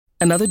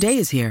Another day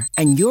is here,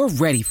 and you're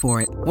ready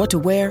for it. What to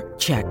wear?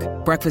 Check.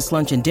 Breakfast,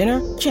 lunch, and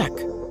dinner? Check.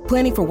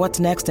 Planning for what's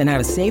next and how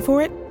to save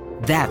for it?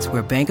 That's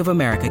where Bank of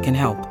America can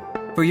help.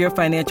 For your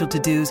financial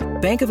to-dos,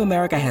 Bank of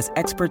America has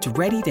experts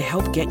ready to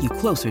help get you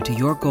closer to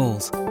your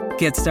goals.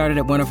 Get started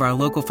at one of our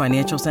local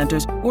financial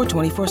centers or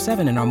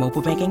 24/7 in our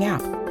mobile banking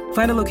app.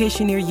 Find a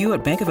location near you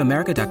at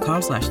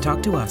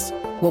bankofamerica.com/talktous.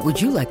 What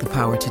would you like the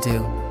power to do?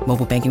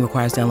 Mobile banking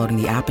requires downloading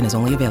the app and is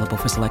only available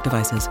for select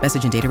devices.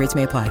 Message and data rates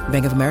may apply.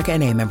 Bank of America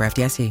N.A., member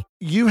FDIC.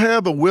 You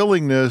have a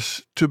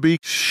willingness to be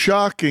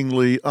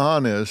shockingly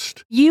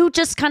honest. You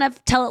just kind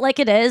of tell it like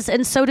it is,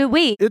 and so do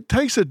we. It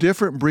takes a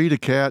different breed of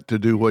cat to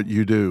do what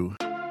you do.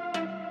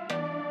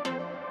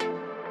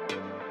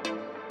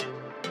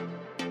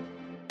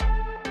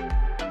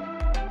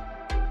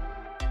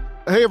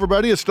 Hey,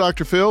 everybody, it's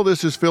Dr. Phil.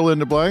 This is Fill in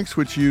the Blanks,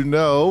 which you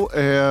know,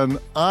 and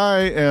I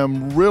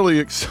am really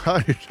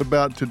excited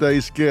about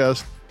today's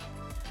guest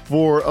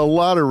for a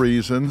lot of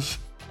reasons,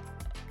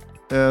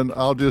 and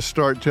I'll just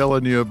start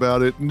telling you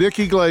about it.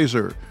 Nikki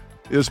Glaser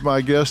is my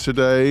guest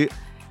today.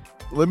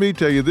 Let me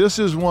tell you, this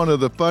is one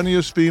of the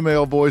funniest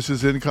female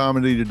voices in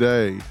comedy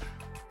today,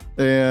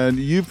 and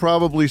you've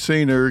probably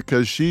seen her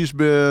because she's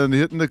been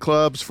hitting the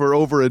clubs for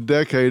over a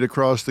decade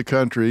across the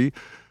country.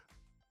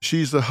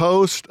 She's the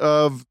host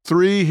of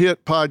 3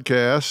 hit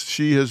podcasts.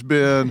 She has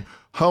been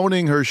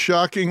honing her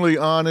shockingly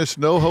honest,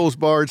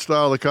 no-holds-barred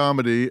style of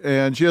comedy,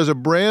 and she has a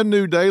brand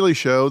new daily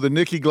show, the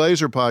Nikki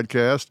Glaser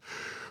podcast,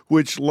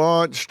 which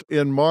launched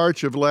in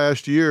March of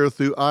last year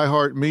through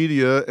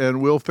iHeartMedia and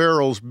Will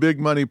Ferrell's Big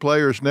Money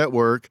Players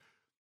Network.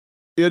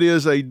 It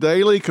is a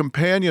daily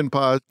companion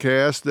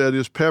podcast that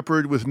is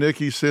peppered with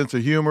Nikki's sense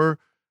of humor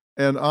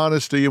and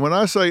honesty. And when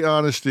I say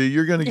honesty,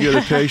 you're going to get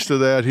a taste of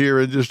that here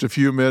in just a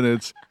few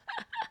minutes.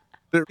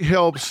 It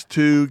helps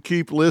to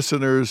keep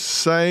listeners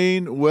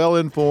sane,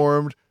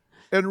 well-informed,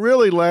 and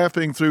really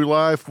laughing through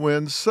life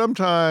when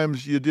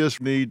sometimes you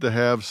just need to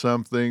have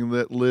something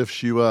that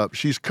lifts you up.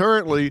 She's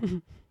currently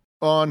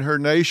on her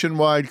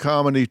nationwide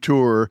comedy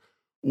tour,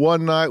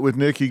 One Night with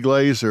Nikki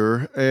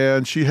Glaser,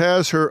 and she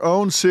has her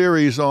own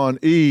series on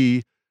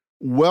E!,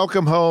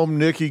 Welcome Home,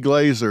 Nikki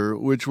Glaser,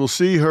 which will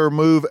see her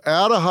move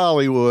out of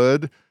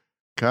Hollywood,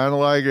 kind of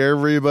like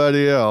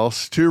everybody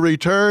else, to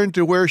return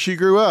to where she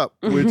grew up,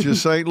 which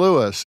is St.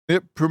 Louis.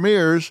 It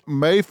premieres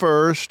May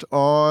 1st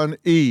on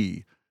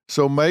E!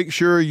 So make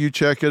sure you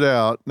check it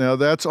out. Now,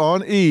 that's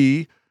on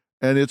E!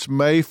 And it's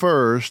May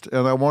 1st,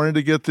 and I wanted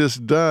to get this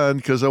done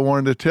because I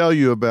wanted to tell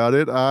you about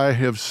it. I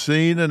have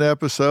seen an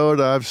episode,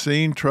 I've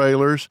seen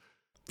trailers,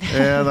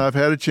 and I've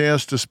had a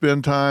chance to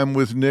spend time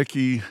with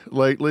Nikki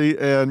lately.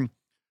 And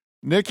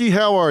Nikki,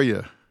 how are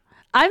you?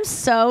 I'm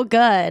so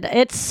good.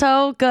 It's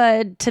so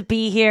good to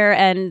be here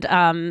and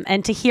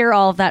to hear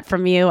all of that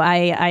from you.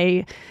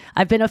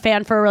 I've been a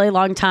fan for a really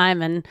long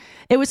time, and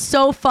it was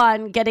so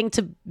fun getting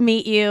to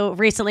meet you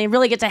recently and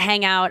really get to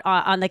hang out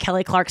on the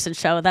Kelly Clarkson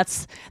show.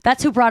 That's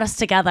who brought us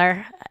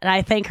together, and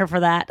I thank her for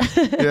that.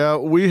 Yeah,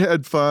 we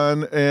had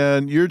fun,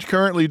 and you're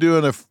currently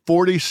doing a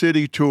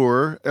 40-city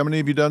tour. How many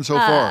have you done so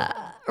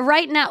far?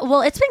 Right now,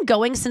 well, it's been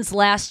going since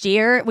last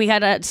year. We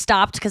had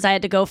stopped because I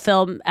had to go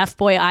film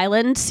F-Boy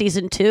Island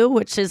season 2,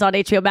 which is on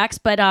HBO Max.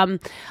 But I'm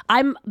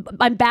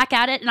back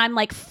at it, and I'm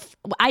like,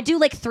 I do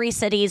like 3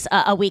 cities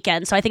a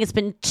weekend. So I think it's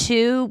been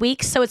 2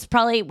 weeks. So it's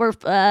we're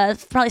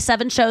probably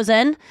 7 shows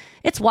in.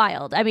 It's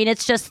wild. I mean,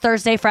 it's just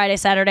Thursday, Friday,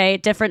 Saturday,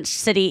 different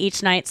city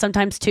each night.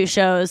 Sometimes 2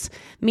 shows,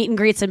 meet and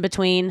greets in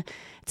between.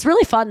 It's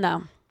really fun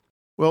though.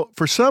 Well,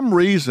 for some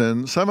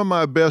reason, some of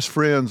my best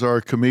friends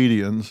are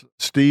comedians.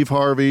 Steve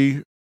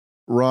Harvey,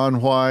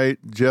 Ron White,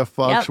 Jeff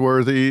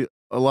Foxworthy. Yep.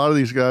 A lot of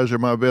these guys are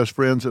my best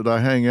friends that I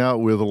hang out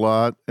with a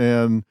lot.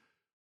 And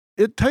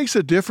it takes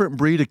a different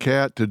breed of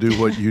cat to do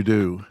what you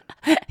do.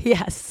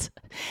 Yes,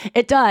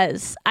 it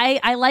does.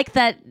 I like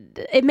that.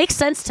 It makes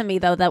sense to me,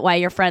 though, that why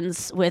you're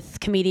friends with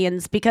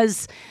comedians,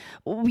 because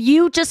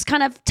you just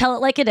kind of tell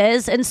it like it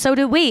is, and so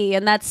do we.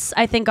 And that's,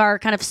 I think, our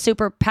kind of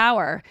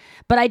superpower.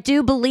 But I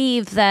do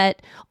believe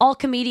that all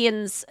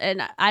comedians,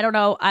 and I don't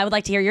know, I would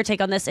like to hear your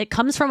take on this. It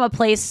comes from a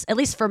place, at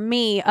least for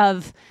me,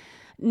 of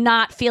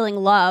not feeling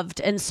loved.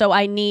 And so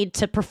I need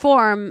to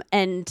perform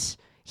and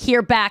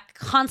hear back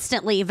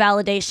constantly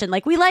validation,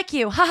 like, we like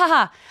you, ha ha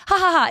ha, ha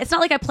ha ha. It's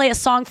not like I play a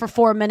song for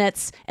 4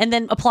 minutes and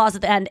then applause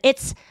at the end.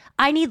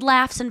 I need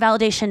laughs and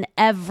validation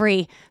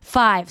every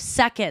 5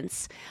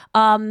 seconds.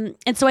 And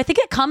so I think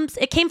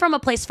it came from a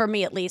place, for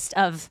me at least,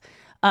 of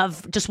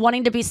just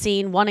wanting to be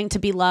seen, wanting to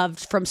be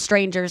loved from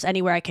strangers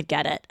anywhere I could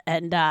get it.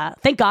 And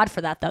thank God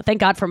for that, though. Thank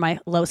God for my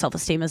low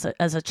self-esteem as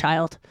a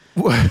child.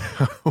 Well,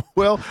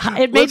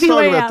 let's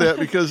talk about that,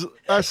 because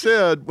I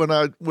said when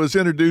I was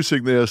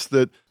introducing this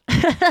that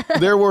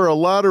there were a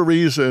lot of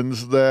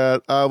reasons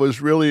that I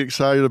was really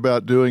excited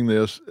about doing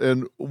this.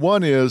 And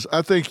one is,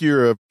 I think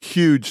you're a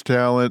huge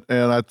talent,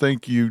 and I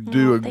think you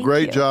do a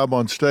great job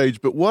on stage.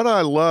 But what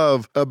I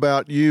love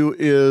about you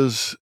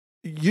is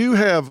you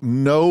have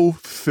no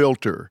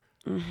filter.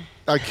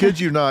 I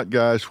kid you not,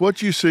 guys.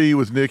 What you see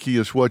with Nikki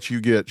is what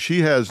you get.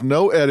 She has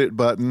no edit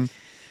button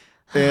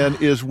and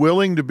is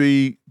willing to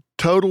be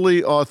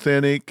totally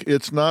authentic.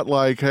 It's not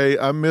like, hey,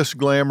 I'm Miss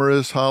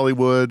Glamorous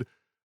Hollywood.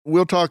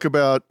 We'll talk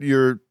about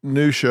your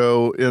new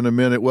show in a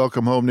minute,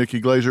 Welcome Home, Nikki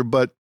Glaser,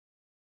 but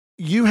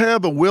you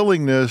have a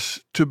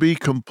willingness to be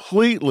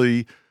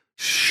completely,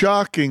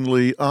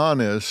 shockingly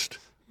honest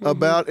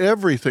about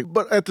everything.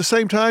 But at the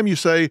same time, you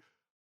say,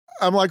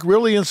 I'm like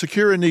really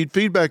insecure and need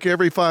feedback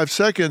every 5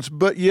 seconds,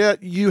 but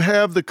yet you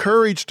have the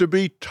courage to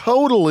be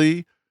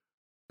totally,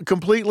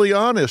 completely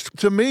honest.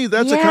 To me,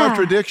 that's a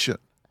contradiction.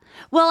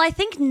 Well, I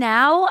think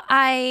now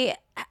I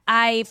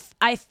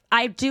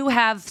do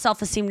have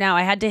self-esteem now.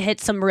 I had to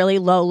hit some really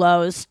low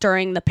lows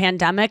during the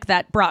pandemic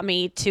that brought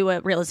me to a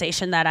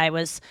realization that I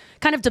was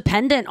kind of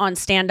dependent on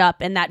stand-up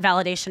and that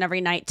validation every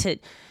night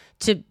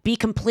to be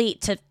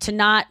complete, to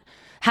not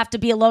have to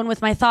be alone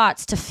with my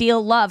thoughts, to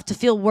feel loved, to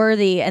feel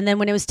worthy. And then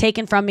when it was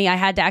taken from me, I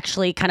had to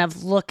actually kind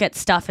of look at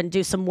stuff and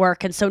do some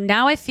work. And so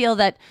now I feel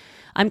that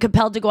I'm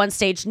compelled to go on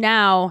stage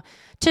now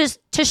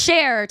to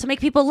share, to make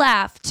people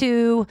laugh,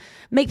 to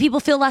make people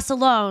feel less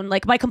alone.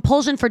 Like my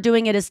compulsion for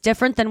doing it is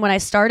different than when I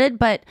started,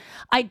 but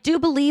I do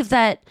believe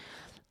that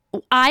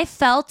I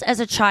felt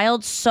as a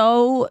child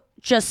so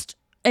just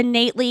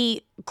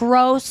innately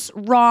gross,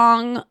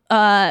 wrong.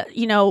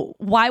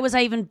 Why was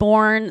I even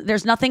born?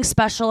 There's nothing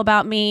special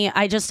about me.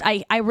 I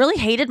really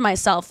hated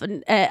myself,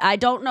 and I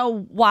don't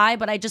know why,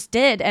 but I just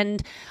did.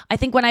 And I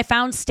think when I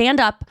found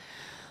stand-up,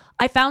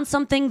 I found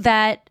something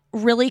that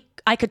really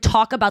I could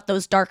talk about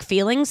those dark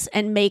feelings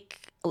and make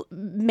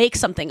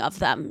something of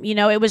them.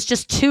 It was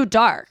just too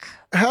dark.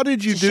 How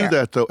did you do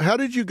that, though? How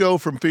did you go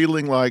from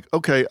feeling like,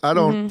 okay, I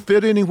don't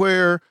fit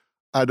anywhere,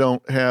 I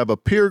don't have a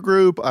peer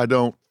group, I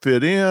don't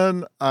fit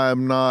in,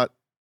 I'm not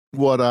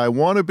what I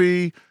want to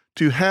be,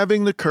 to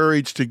having the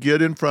courage to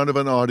get in front of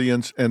an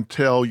audience and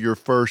tell your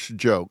first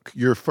joke,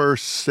 your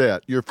first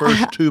set, your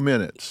first 2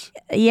 minutes?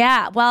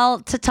 Yeah. Well,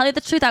 to tell you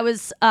the truth, I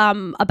was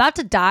about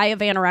to die of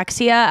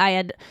anorexia. I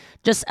had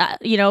just,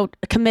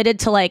 committed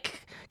to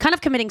kind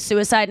of committing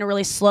suicide in a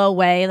really slow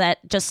way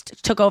that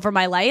just took over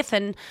my life.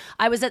 And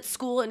I was at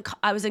school and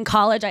I was in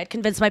college. I had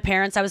convinced my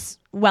parents I was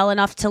well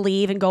enough to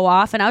leave and go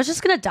off, and I was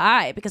just going to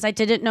die because I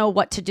didn't know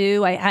what to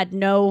do. I had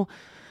no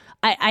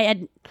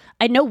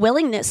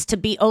willingness to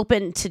be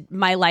open to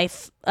my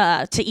life,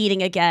 to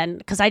eating again,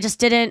 because I just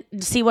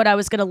didn't see what I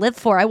was going to live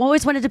for. I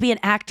always wanted to be an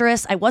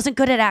actress. I wasn't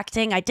good at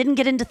acting. I didn't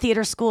get into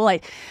theater school.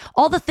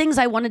 All the things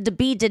I wanted to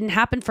be didn't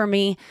happen for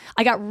me.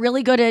 I got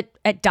really good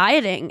at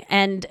dieting,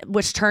 and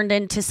which turned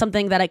into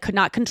something that I could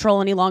not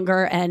control any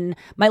longer. And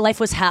my life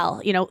was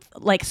hell,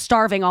 like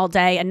starving all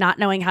day and not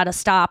knowing how to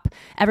stop,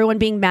 everyone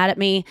being mad at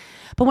me.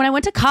 But when I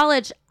went to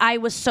college, I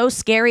was so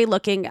scary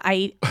looking.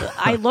 I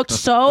looked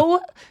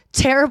so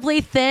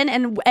terribly thin,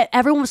 and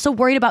everyone was so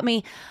worried about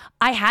me.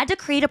 I had to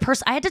create a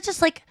person. I had to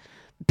just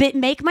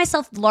make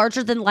myself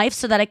larger than life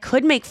so that I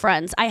could make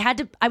friends. I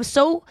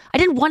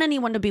didn't want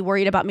anyone to be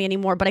worried about me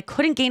anymore, but I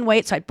couldn't gain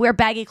weight, so I'd wear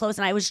baggy clothes,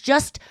 and I was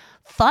just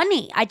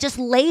funny. I just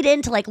laid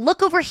into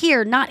look over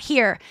here, not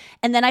here.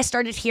 And then I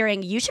started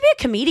hearing, you should be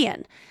a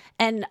comedian.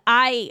 And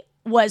I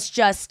was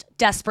just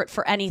desperate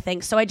for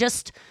anything. So I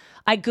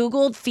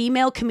Googled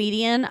female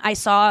comedian. I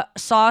saw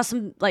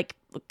some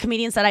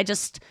comedians that I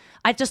just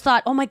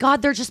thought, oh my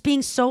God, they're just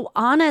being so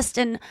honest.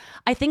 And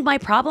I think my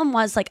problem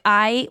was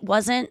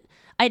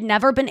I'd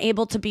never been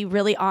able to be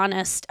really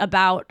honest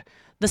about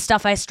the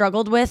stuff I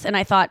struggled with. And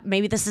I thought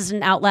maybe this is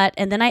an outlet.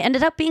 And then I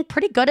ended up being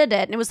pretty good at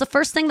it. And it was the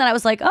first thing that I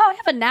was like, oh, I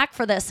have a knack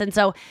for this. And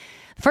so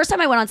the first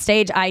time I went on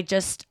stage, I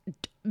just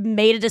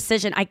made a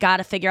decision. I got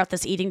to figure out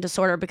this eating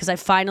disorder because I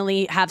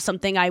finally have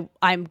something I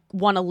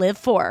want to live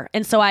for.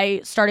 And so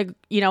I started,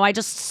 I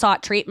just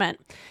sought treatment.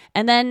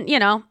 And then,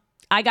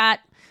 I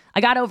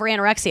got over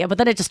anorexia, but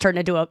then it just turned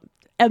into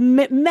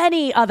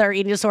many other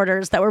eating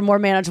disorders that were more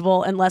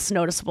manageable and less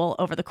noticeable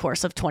over the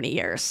course of 20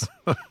 years.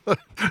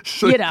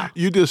 So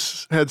you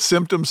just had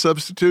symptom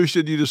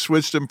substitution. You just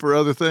switched them for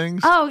other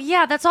things. Oh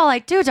yeah. That's all I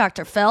do,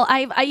 Dr. Phil.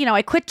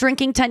 I quit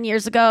drinking 10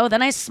 years ago.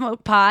 Then I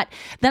smoked pot.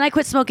 Then I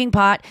quit smoking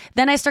pot.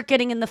 Then I start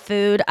getting in the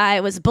food.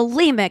 I was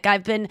bulimic.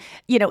 I've been,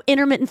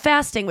 intermittent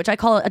fasting, which I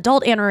call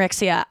adult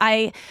anorexia.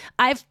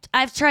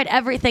 I've tried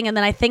everything. And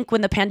then I think when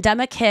the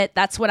pandemic hit,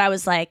 that's when I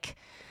was like,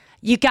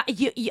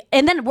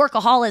 and then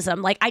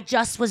workaholism. I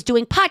just was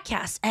doing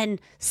podcasts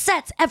and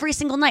sets every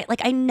single night.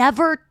 I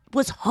never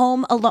was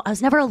home alone. I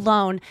was never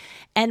alone.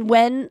 And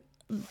when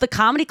the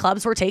comedy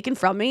clubs were taken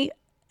from me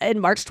in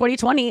March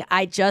 2020,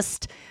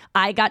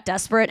 I got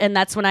desperate. And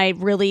that's when I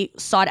really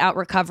sought out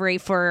recovery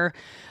for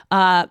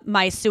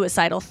my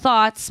suicidal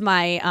thoughts,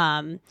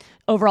 my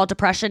overall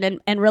depression,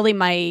 and really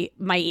my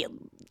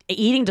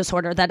eating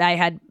disorder that I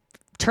had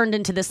turned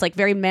into this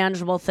very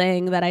manageable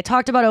thing that I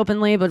talked about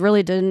openly, but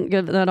really didn't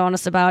give that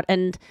honest about.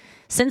 And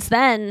since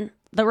then,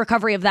 the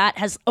recovery of that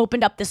has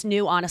opened up this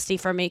new honesty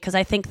for me, because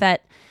I think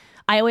that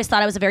I always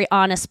thought I was a very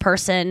honest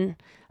person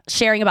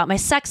sharing about my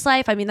sex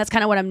life. I mean, that's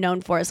kind of what I'm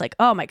known for, is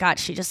oh my God,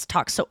 she just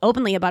talks so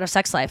openly about her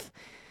sex life.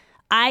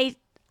 I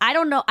I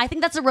don't know. I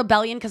think that's a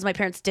rebellion because my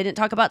parents didn't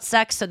talk about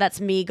sex. So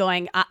that's me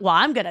going, well,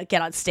 I'm going to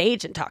get on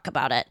stage and talk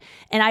about it.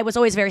 And I was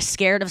always very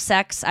scared of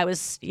sex. I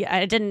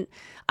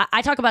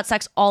talk about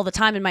sex all the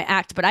time in my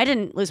act, but I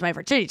didn't lose my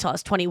virginity till I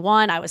was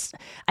 21. I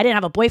didn't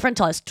have a boyfriend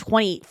till I was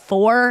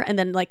 24, and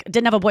then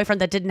didn't have a boyfriend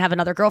that didn't have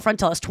another girlfriend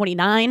till I was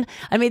 29.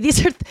 I mean,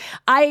 these are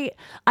I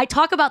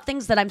talk about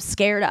things that I'm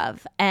scared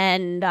of,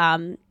 and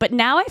but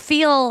now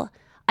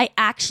I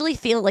actually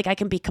feel like I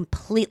can be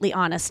completely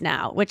honest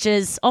now, which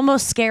is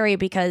almost scary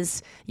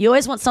because you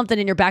always want something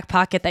in your back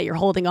pocket that you're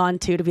holding on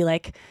to be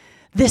like,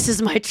 this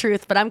is my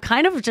truth. But I'm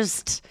kind of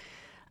just.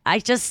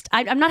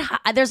 I'm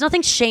not, there's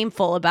nothing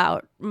shameful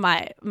about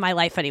my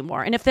life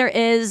anymore. And if there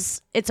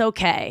is, it's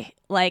okay.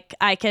 Like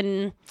I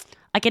can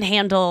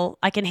handle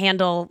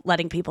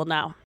letting people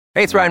know.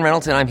 Hey, it's Ryan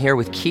Reynolds, and I'm here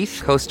with Keith,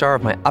 co-star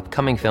of my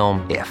upcoming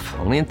film, If,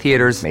 only in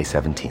theaters May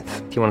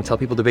 17th. Do you want to tell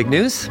people the big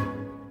news?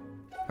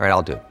 All right,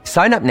 I'll do it.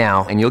 Sign up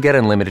now and you'll get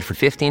unlimited for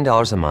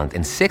 $15 a month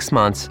and 6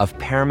 months of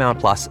Paramount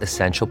Plus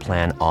Essential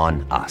Plan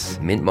on us.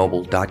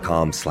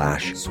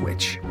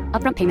 MintMobile.com/switch.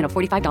 Upfront payment of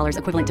 $45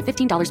 equivalent to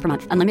 $15 per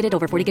month. Unlimited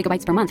over 40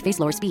 gigabytes per month. Face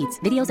lower speeds.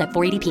 Videos at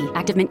 480p.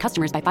 Active Mint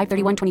customers by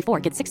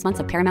 531.24 get 6 months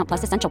of Paramount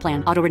Plus Essential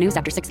Plan. Auto renews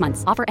after 6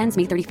 months. Offer ends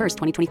May 31st,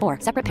 2024.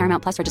 Separate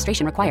Paramount Plus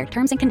registration required.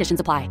 Terms and conditions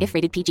apply if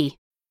rated PG.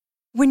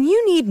 When you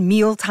need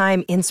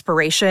mealtime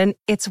inspiration,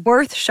 it's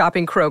worth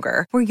shopping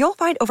Kroger, where you'll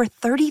find over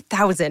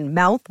 30,000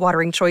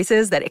 mouth-watering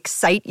choices that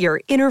excite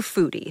your inner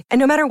foodie. And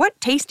no matter what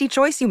tasty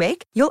choice you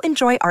make, you'll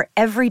enjoy our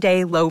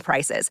everyday low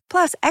prices,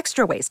 plus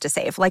extra ways to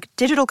save, like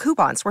digital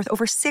coupons worth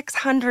over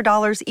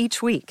 $600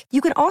 each week. You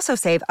can also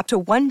save up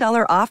to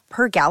 $1 off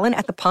per gallon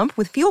at the pump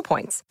with fuel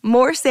points.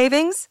 More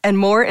savings and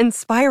more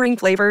inspiring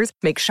flavors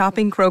make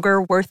shopping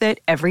Kroger worth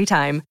it every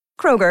time.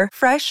 Kroger,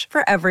 fresh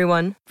for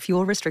everyone.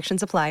 Fuel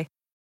restrictions apply.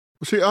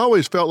 See, I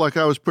always felt like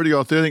I was pretty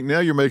authentic. Now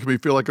you're making me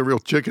feel like a real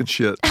chicken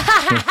shit.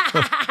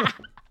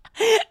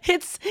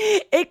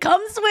 It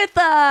comes with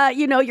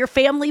your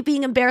family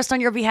being embarrassed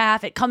on your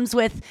behalf. It comes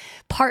with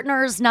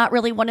partners not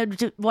really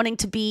wanting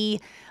to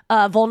be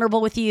vulnerable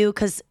with you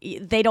because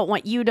they don't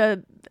want you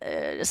to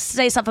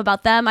say stuff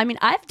about them. I mean,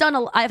 I've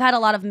had a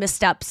lot of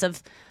missteps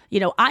of.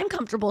 I'm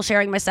comfortable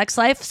sharing my sex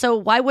life, so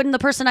why wouldn't the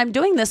person I'm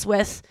doing this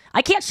with?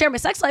 I can't share my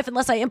sex life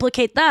unless I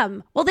implicate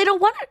them. Well, they don't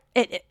want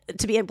it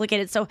to be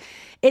implicated, so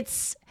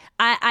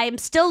I'm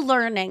still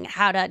learning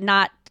how to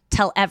not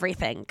tell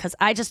everything because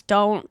I just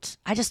don't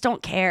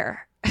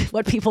care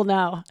what people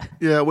know.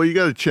 Yeah, well, you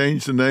got to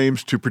change the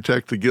names to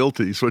protect the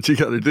guilty. Is what you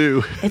got to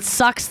do. It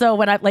sucks though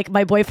when I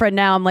my boyfriend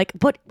now. I'm like,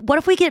 but what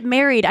if we get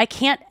married? I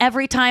can't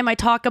every time I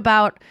talk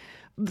about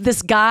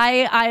this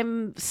guy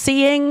I'm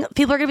seeing,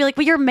 people are gonna be like,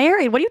 well, you're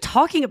married. What are you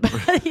talking about?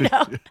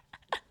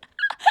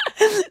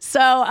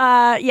 So,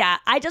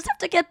 I just have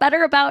to get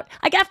better I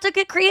have to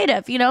get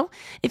creative.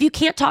 If you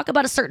can't talk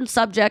about a certain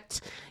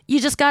subject, you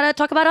just got to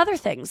talk about other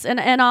things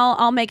and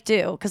I'll make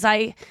do. Cause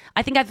I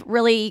think I've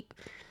really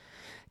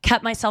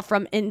kept myself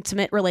from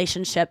intimate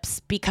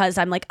relationships because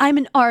I'm like, I'm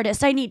an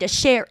artist. I need to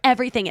share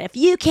everything. And if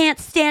you can't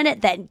stand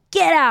it, then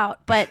get out.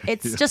 But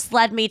it's just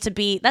led me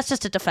to that's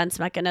just a defense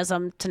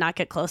mechanism to not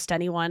get close to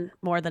anyone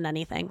more than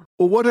anything.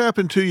 Well, what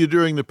happened to you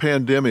during the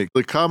pandemic?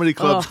 The comedy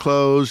clubs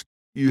closed.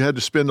 You had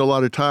to spend a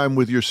lot of time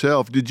with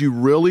yourself. Did you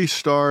really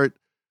start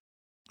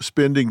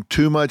spending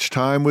too much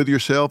time with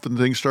yourself and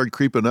things started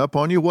creeping up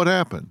on you? What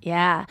happened?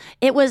 Yeah,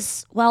 it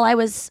was, I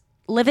was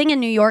living in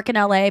New York and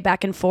LA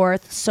back and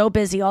forth, so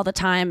busy all the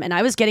time. And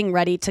I was getting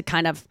ready to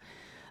kind of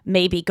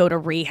maybe go to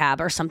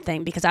rehab or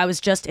something because I was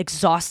just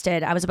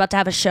exhausted. I was about to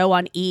have a show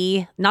on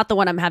E, not the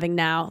one I'm having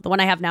now. The one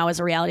I have now is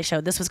a reality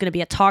show. This was going to be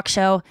a talk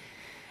show.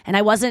 And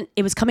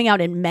it was coming out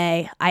in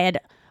May. I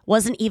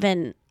wasn't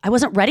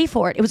ready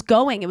for it. It was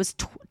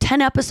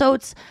 10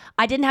 episodes.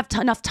 I didn't have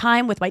enough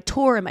time with my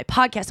tour and my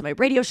podcast and my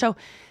radio show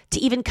to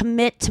even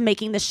commit to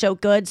making this show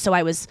good. So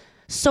I was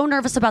so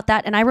nervous about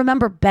that. And I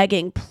remember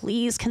begging,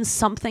 please, can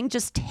something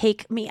just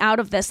take me out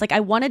of this? Like I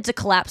wanted to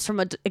collapse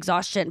from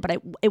exhaustion,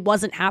 but it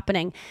wasn't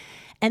happening.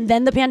 And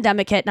then the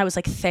pandemic hit and I was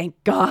like,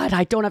 thank God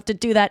I don't have to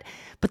do that.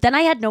 But then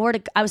I had nowhere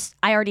to,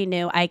 I already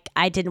knew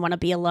I didn't want to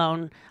be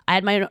alone. I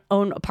had my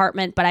own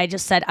apartment, but I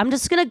just said, I'm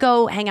just going to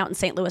go hang out in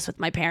St. Louis with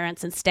my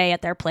parents and stay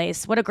at their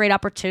place. What a great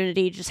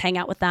opportunity to just hang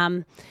out with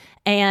them.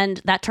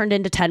 And that turned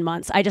into 10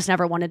 months. I just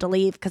never wanted to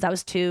leave because I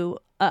was too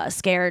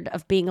scared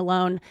of being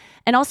alone.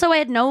 And also I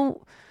had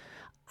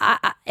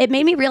it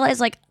made me realize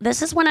like,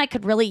 this is when I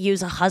could really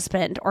use a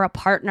husband or a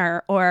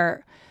partner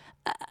or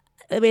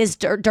it is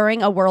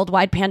during a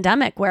worldwide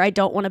pandemic where I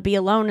don't want to be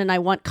alone and I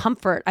want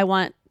comfort. I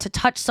want to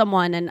touch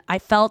someone. And I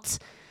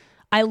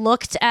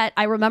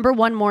remember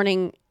one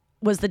morning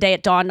was the day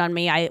it dawned on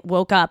me. I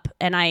woke up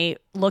and I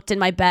looked in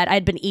my bed. I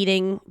had been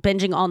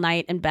binging all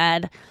night in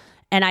bed.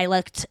 And I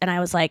looked and I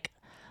was like,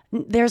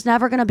 there's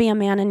never going to be a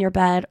man in your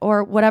bed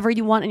or whatever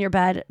you want in your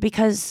bed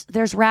because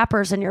there's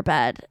rappers in your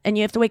bed and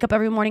you have to wake up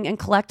every morning and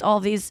collect all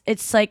these.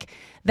 It's like,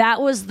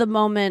 that was the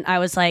moment I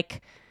was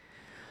like,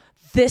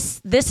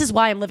 this is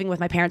why I'm living with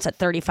my parents at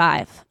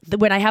 35.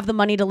 When I have the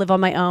money to live on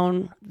my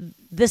own,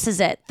 this is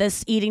it.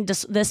 This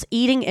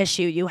eating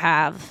issue you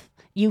have,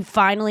 you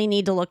finally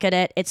need to look at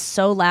it. It's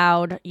so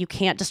loud. You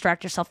can't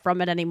distract yourself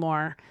from it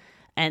anymore.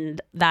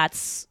 And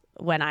that's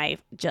when I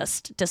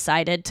just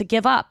decided to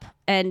give up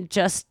and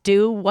just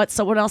do what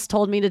someone else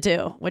told me to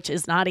do, which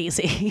is not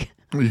easy.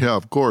 Yeah,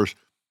 of course.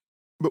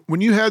 But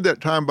when you had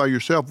that time by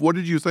yourself, what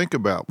did you think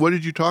about? What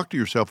did you talk to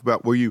yourself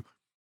about? Were you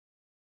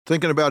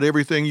thinking about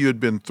everything you had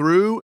been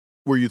through?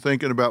 Were you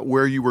thinking about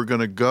where you were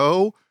going to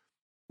go?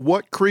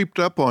 What creeped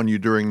up on you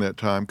during that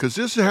time? Because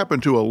this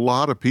happened to a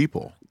lot of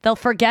people. They'll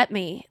forget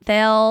me.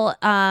 They'll,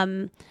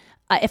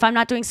 if I'm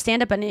not doing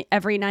stand-up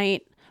every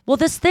night,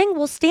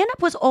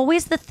 stand-up was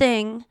always the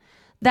thing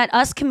that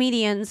us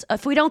comedians,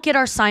 if we don't get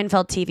our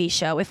Seinfeld TV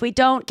show, if we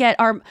don't get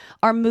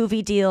our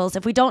movie deals,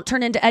 if we don't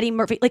turn into Eddie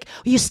Murphy, like,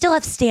 you still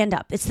have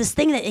stand-up. It's this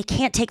thing that it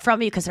can't take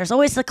from you because there's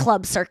always the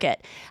club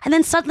circuit. And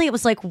then suddenly it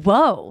was like,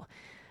 whoa,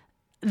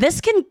 this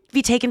can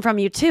be taken from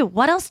you too.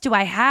 What else do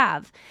I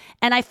have?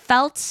 And I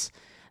felt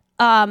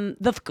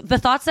the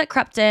thoughts that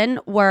crept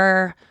in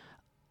were,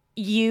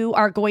 you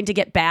are going to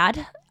get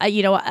bad.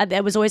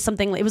 It was always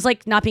something, it was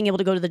like not being able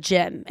to go to the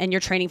gym and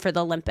you're training for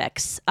the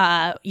Olympics.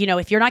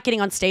 If you're not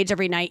getting on stage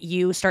every night,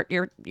 you start,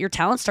 your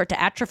talents start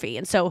to atrophy.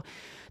 And so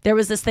there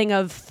was this thing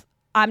of,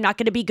 I'm not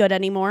going to be good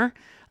anymore.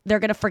 They're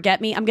going to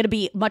forget me. I'm going to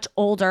be much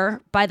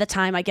older by the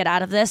time I get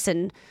out of this.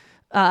 And,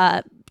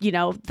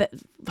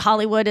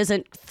 Hollywood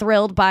isn't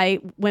thrilled by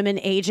women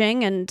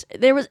aging. And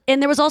there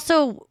was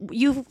also,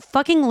 you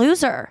fucking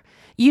loser.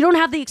 You don't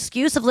have the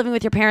excuse of living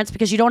with your parents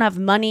because you don't have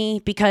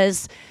money,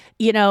 because,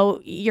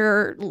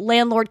 your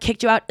landlord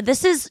kicked you out.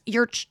 This is,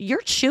 you're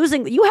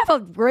choosing. You have a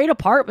great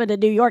apartment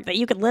in New York that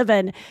you could live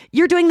in.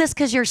 You're doing this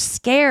because you're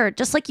scared,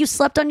 just like you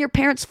slept on your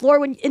parents'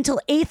 floor until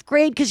 8th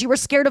grade because you were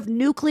scared of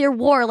nuclear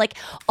war. Like,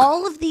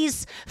 all of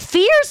these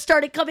fears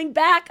started coming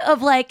back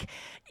of like,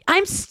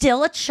 I'm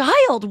still a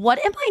child. What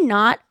am I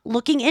not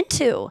looking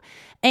into?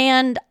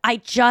 And I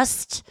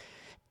just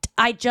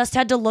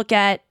had to look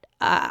at,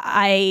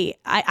 I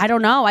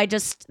don't know.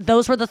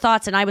 Those were the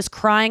thoughts, and I was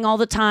crying all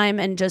the time,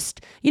 and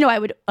just, I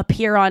would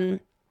appear on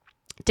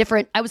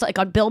I was like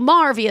on Bill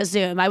Maher via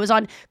Zoom. I was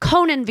on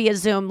Conan via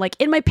Zoom, like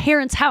in my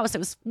parents' house. It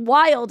was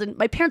wild, and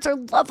my parents are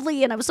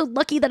lovely, and I was so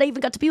lucky that I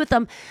even got to be with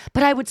them.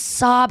 But I would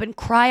sob and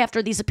cry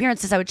after these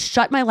appearances. I would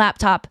shut my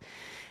laptop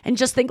and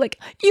just think like,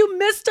 you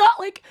missed out.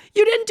 Like,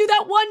 you didn't do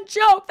that one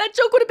joke. That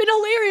joke would have been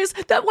hilarious.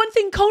 That one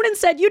thing Conan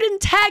said, you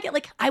didn't tag it.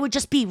 Like, I would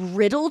just be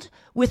riddled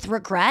with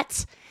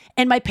regret.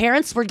 And my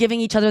parents were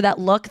giving each other that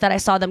look that I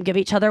saw them give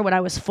each other when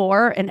I was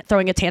 4 and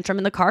throwing a tantrum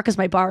in the car because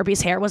my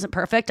Barbie's hair wasn't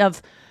perfect, of,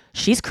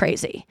 she's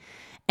crazy.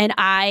 And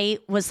I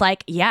was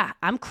like, yeah,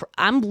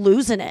 I'm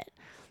losing it.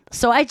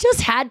 So I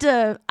just had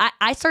to,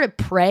 I started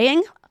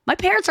praying. My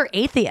parents are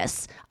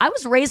atheists. I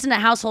was raised in a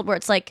household where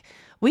it's like,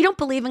 we don't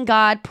believe in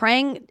God.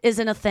 Praying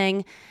isn't a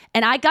thing.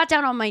 And I got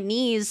down on my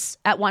knees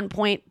at one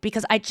point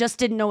because I just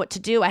didn't know what to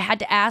do. I had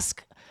to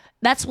ask.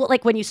 That's what,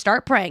 like, when you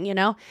start praying,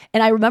 And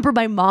I remember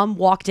my mom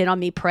walked in on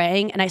me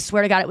praying, and I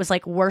swear to God, it was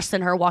like worse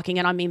than her walking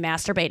in on me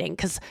masturbating.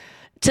 Because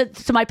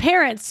to my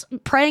parents,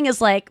 praying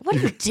is like, what are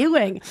you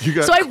doing? You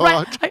got so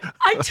caught.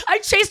 I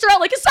chased her out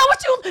like, it's not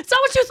what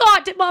you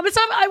thought, Mom.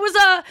 I was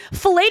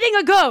filleting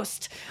a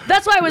ghost.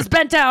 That's why I was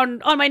bent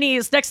down on my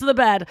knees next to the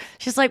bed.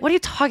 She's like, what are you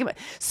talking about?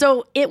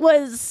 So it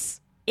was,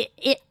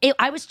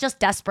 I was just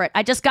desperate.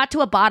 I just got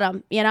to a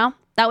bottom,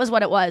 That was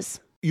what it was.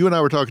 You and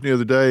I were talking the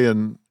other day,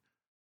 and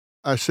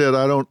I said,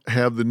 I don't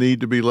have the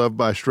need to be loved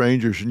by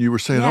strangers. And you were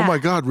saying, Yeah. Oh my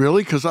God,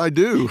 really? Because I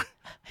do.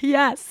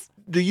 Yes.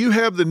 Do you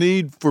have the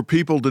need for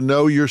people to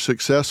know you're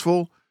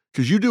successful?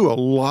 Because you do a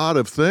lot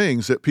of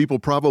things that people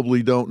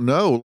probably don't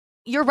know.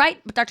 You're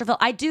right, Dr. Phil.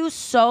 I do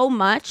so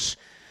much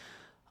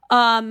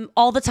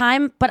all the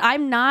time, but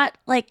I'm not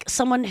like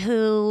someone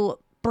who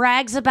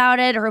brags about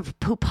it or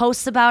who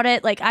posts about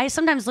it. Like, I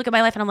sometimes look at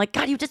my life and I'm like,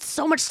 God, you did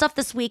so much stuff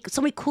this week,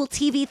 so many cool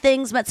TV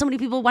things, met so many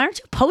people. Why aren't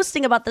you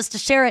posting about this to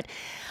share it?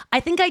 I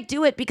think I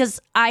do it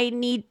because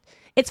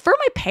it's for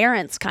my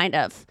parents, kind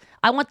of.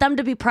 I want them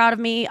to be proud of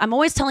me. I'm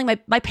always telling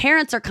my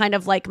parents are kind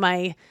of like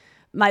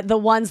the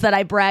ones that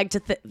I brag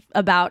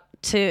about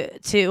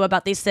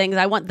these things.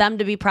 I want them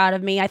to be proud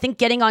of me. I think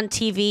getting on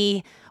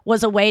TV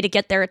was a way to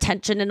get their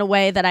attention in a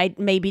way that I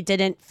maybe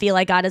didn't feel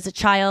I got as a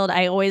child.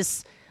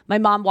 My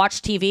mom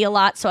watched TV a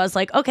lot, so I was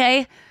like,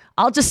 okay,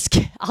 I'll just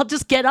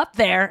get up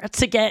there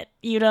to get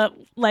you to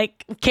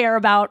like care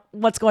about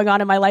what's going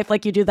on in my life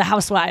like you do the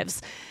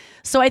housewives.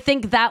 So I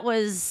think that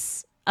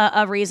was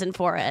a reason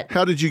for it.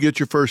 How did you get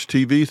your first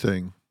TV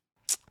thing?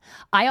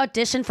 I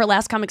auditioned for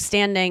Last Comic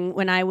Standing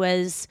when I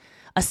was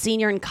a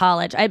senior in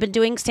college. I had been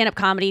doing stand-up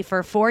comedy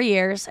for 4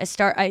 years.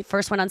 I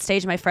first went on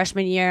stage my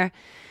freshman year,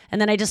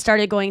 and then I just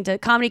started going to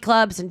comedy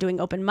clubs and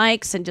doing open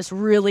mics and just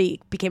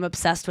really became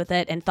obsessed with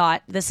it and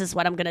thought, this is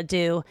what I'm going to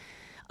do.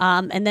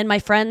 And then my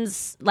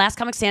friends, Last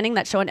Comic Standing,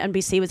 that show on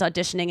NBC, was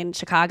auditioning in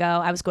Chicago.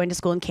 I was going to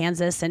school in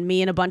Kansas, and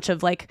me and a bunch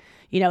of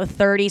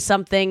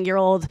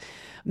 30-something-year-old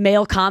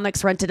male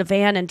comics rented a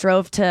van and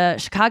drove to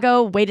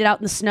Chicago, waited out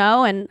in the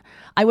snow, and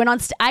I went on.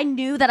 I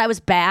knew that I was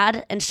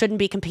bad and shouldn't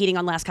be competing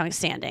on Last Comic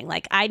Standing.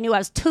 Like I knew I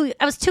was 2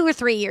 or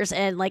 3 years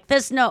in. Like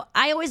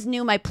I always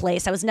knew my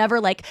place. I was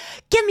never like,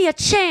 give me a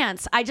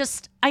chance. I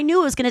knew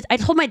it was gonna. I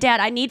told my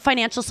dad I need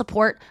financial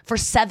support for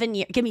 7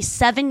 years. Give me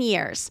 7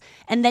 years,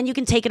 and then you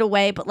can take it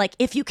away. But like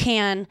if you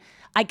can,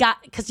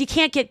 because you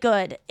can't get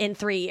good in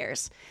 3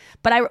 years.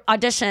 But I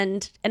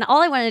auditioned, and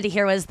all I wanted to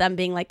hear was them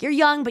being like, "You're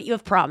young, but you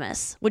have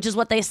promise," which is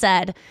what they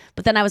said.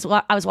 But then I was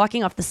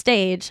walking off the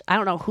stage. I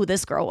don't know who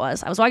this girl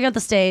was. I was walking off the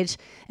stage,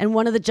 and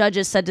one of the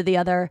judges said to the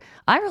other,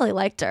 "I really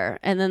liked her,"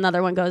 and then the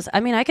other one goes,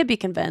 "I mean, I could be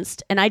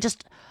convinced." And I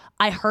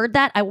heard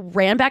that. I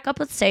ran back up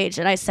the stage,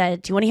 and I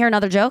said, "Do you want to hear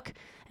another joke?"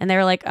 And they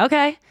were like,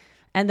 "Okay."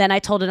 And then I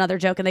told another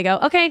joke, and they go,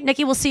 "Okay,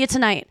 Nikki, we'll see you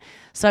tonight."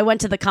 So I went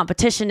to the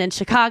competition in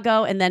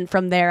Chicago, and then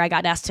from there I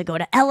got asked to go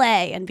to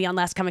LA and be on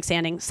Last Comic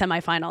Standing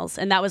semifinals,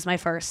 and that was my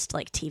first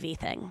like TV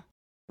thing.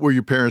 Were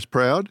your parents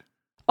proud?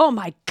 Oh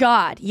my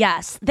God,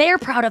 yes. They're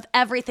proud of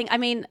everything. I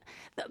mean,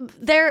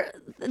 they're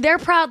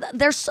proud.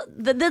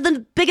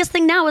 The biggest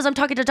thing now is I'm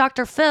talking to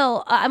Dr.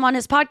 Phil. I'm on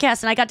his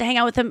podcast, and I got to hang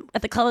out with him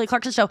at the Kelly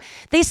Clarkson show.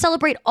 They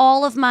celebrate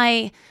all of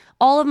my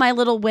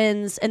little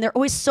wins, and they're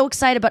always so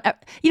excited about,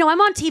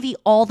 I'm on TV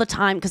all the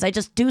time because I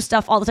just do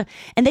stuff all the time,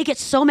 and they get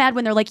so mad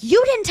when they're like, "You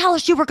didn't tell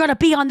us you were going to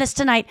be on this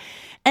tonight."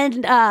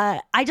 And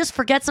I just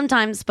forget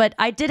sometimes, but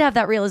I did have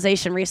that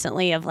realization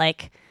recently of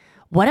like,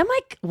 what's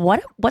going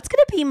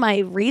to be my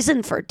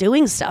reason for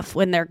doing stuff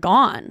when they're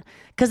gone?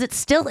 Because it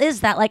still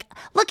is that like,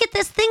 look at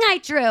this thing I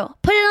drew,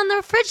 put it on the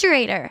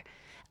refrigerator.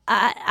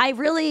 I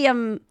really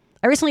am.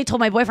 I recently told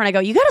my boyfriend, I go,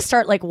 "You got to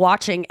start like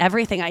watching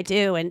everything I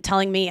do and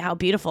telling me how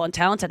beautiful and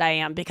talented I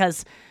am,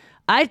 because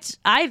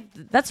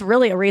that's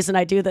really a reason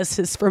I do this,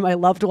 is for my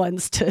loved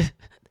ones to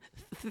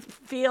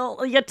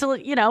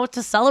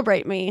to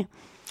celebrate me."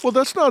 Well,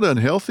 that's not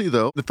unhealthy,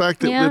 though. The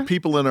fact that the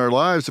people in our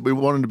lives that we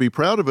want them to be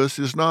proud of us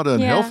is not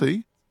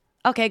unhealthy.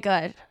 Yeah. Okay,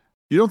 good.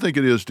 You don't think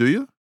it is, do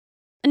you?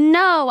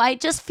 No, I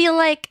just feel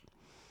like,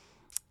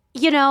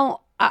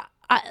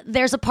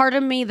 there's a part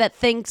of me that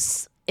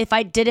thinks, if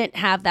I didn't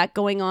have that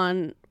going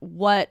on,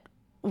 I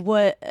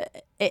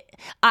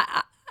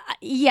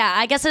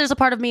guess there's a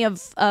part of me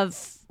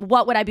of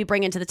what would I be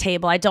bringing to the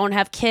table? I don't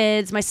have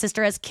kids. My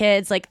sister has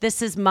kids. Like,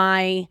 this is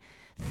my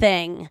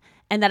thing,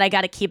 and that I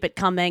got to keep it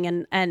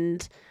coming.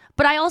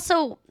 But I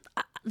also,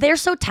 they're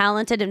so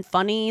talented and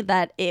funny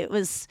that it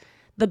was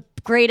the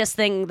greatest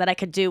thing that I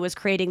could do was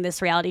creating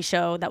this reality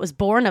show that was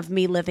born of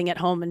me living at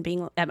home and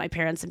being at my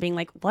parents and being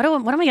like, what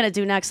am I going to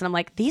do next? And I'm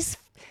like, these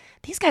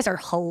guys are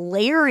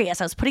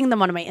hilarious. I was putting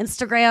them on my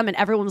Instagram, and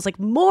everyone was like,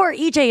 more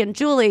EJ and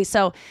Julie.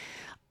 So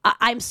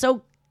I'm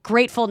so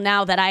grateful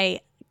now that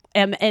I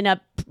am in a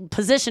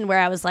position where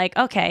I was like,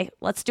 okay,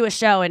 let's do a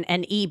show,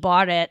 and E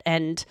bought it.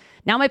 And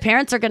now my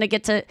parents are going to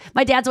get to,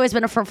 my dad's always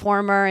been a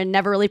performer and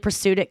never really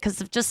pursued it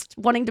because of just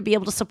wanting to be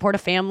able to support a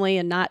family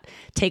and not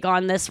take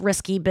on this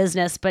risky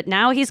business. But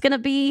now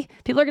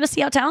people are going to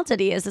see how talented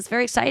he is. It's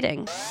very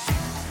exciting.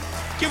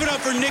 Give it up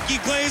for Nikki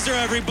Glaser,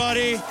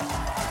 everybody.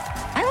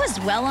 I was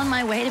well on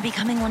my way to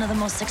becoming one of the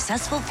most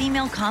successful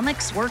female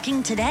comics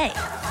working today.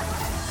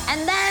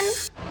 And then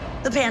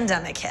the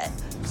pandemic hit.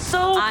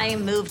 So I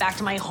moved back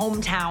to my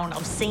hometown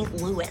of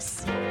St.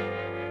 Louis.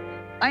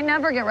 I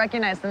never get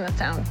recognized in this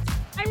town.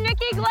 I'm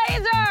Nikki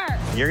Glaser!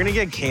 You're gonna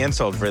get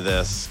canceled for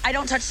this. I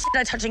don't touch shit,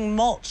 I'm touching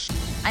mulch.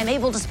 I'm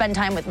able to spend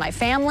time with my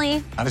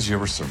family. How did you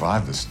ever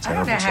survive this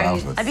terrible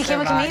childhood? I became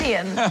a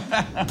comedian.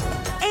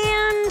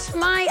 And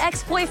my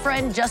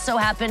ex-boyfriend just so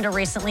happened to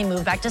recently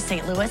move back to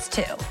St. Louis,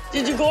 too.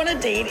 Did you go on a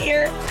date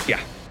here? Yeah.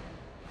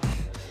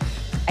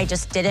 I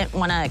just didn't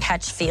want to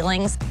catch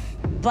feelings,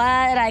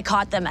 but I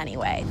caught them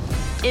anyway.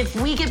 If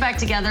we get back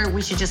together,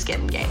 we should just get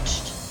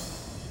engaged.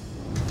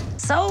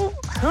 So,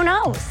 who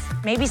knows?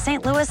 Maybe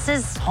St. Louis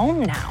is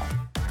home now.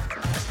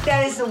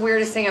 That is the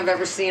weirdest thing I've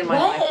ever seen in my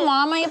life.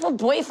 Mom, I have a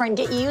boyfriend.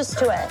 Get used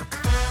to it.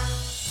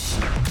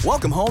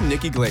 Welcome home,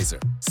 Nikki Glaser.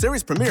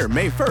 Series premiere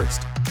May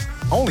 1st.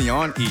 Only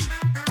on E!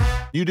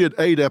 You did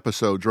 8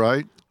 episodes,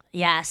 right?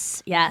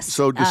 Yes.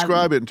 So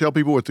describe it and tell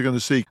people what they're going to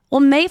see.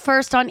 Well, May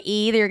 1st on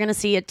E! You're going to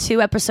see a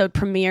 2-episode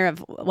premiere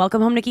of Welcome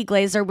Home, Nikki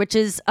Glaser, which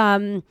is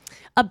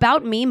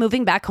about me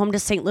moving back home to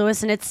St.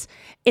 Louis, and it's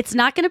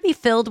not going to be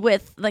filled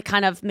with the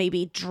kind of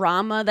maybe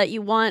drama that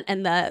you want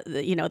and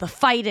the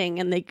fighting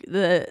and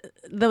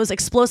those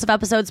explosive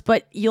episodes,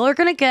 but you're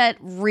going to get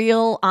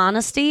real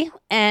honesty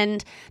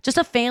and just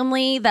a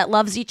family that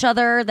loves each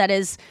other, that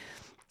is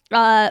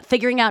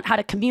figuring out how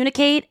to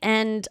communicate,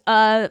 and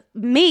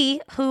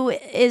me, who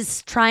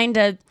is trying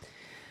to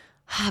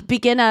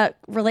begin a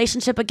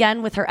relationship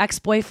again with her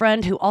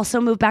ex-boyfriend, who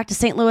also moved back to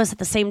St. Louis at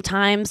the same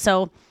time.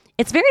 So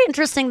it's very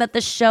interesting that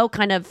this show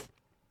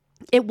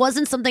it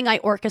wasn't something I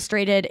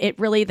orchestrated. It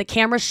really, the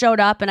camera showed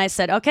up and I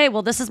said, okay,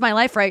 well, this is my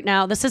life right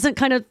now. This isn't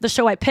kind of the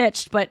show I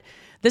pitched, but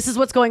this is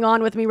what's going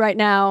on with me right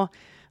now.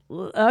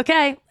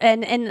 Okay.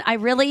 And I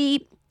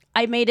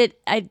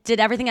did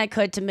everything I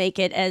could to make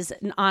it as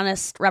an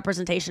honest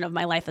representation of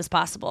my life as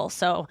possible.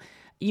 So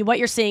what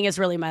you're seeing is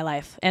really my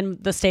life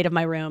and the state of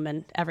my room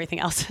and everything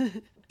else.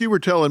 You were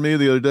telling me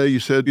the other day, you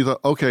said you thought,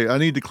 okay, I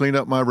need to clean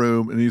up my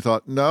room. And you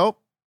thought, no,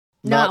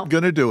 not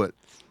going to do it.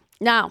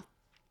 No.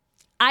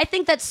 I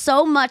think that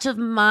so much of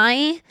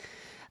my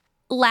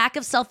lack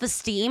of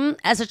self-esteem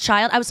as a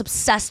child, I was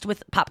obsessed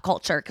with pop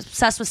culture,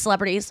 obsessed with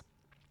celebrities.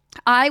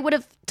 I would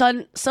have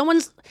done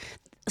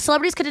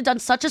celebrities could have done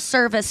such a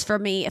service for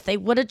me if they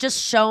would have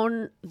just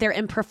shown their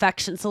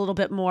imperfections a little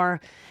bit more.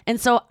 And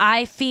so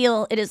I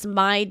feel it is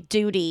my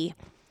duty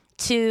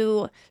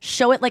to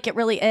show it like it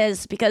really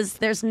is, because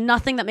there's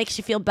nothing that makes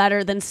you feel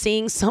better than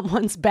seeing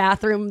someone's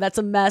bathroom that's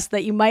a mess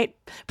that you might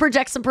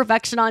project some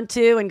perfection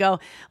onto and go,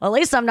 well, at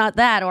least I'm not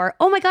that, or,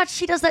 oh my God,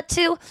 she does that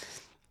too.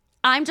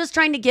 I'm just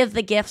trying to give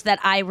the gift that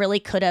I really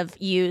could have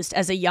used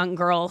as a young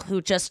girl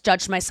who just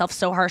judged myself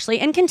so harshly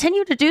and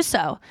continue to do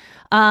so.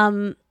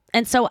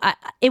 And so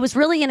it was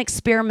really an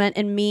experiment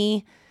in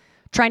me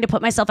trying to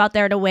put myself out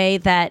there in a way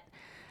that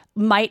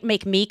might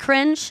make me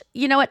cringe,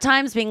 at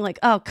times, being like,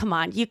 oh, come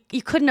on, you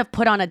couldn't have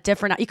put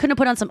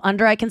on some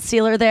under eye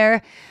concealer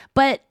there.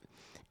 But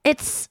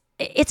it's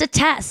a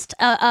test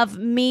of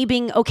me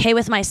being okay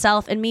with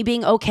myself and me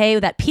being okay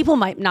that people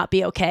might not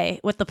be okay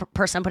with the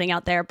person I'm putting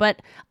out there.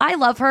 But I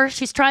love her.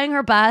 She's trying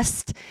her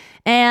best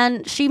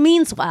and she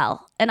means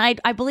well. And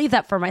I believe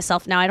that for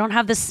myself now. I don't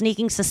have this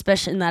sneaking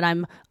suspicion that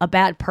I'm a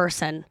bad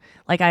person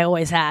like I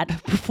always had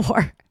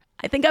before.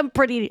 I think I'm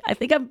pretty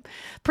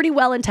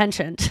well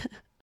intentioned.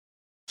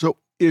 So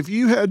if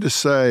you had to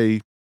say,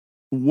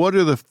 what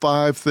are the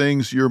 5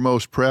 things you're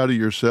most proud of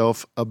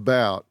yourself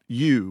about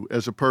you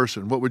as a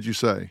person, what would you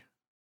say?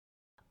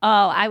 Oh,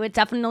 I would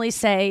definitely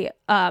say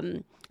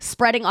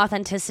spreading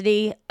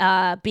authenticity,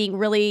 being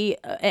really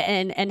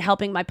and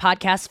helping my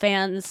podcast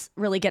fans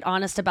really get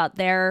honest about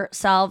their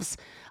selves.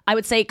 I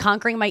would say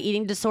conquering my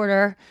eating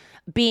disorder,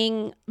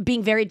 being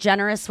very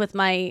generous with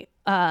my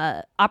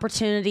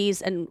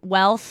opportunities and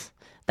wealth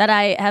that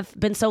I have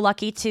been so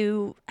lucky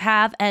to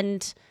have,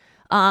 and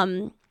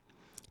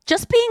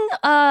just being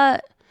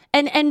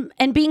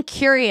and being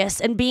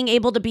curious and being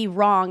able to be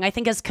wrong. I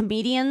think as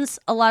comedians,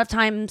 a lot of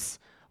times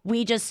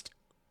we just,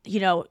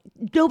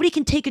 nobody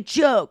can take a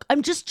joke.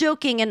 I'm just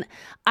joking. And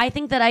I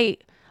think that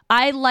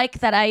I like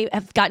that I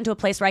have gotten to a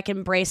place where I can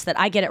embrace that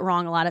I get it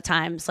wrong a lot of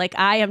times. Like,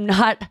 I am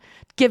not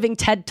giving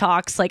TED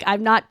Talks. Like,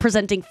 I'm not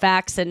presenting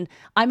facts, and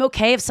I'm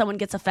okay if someone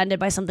gets offended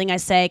by something I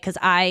say, because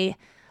I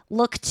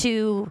look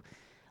to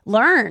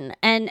learn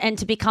and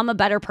to become a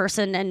better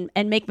person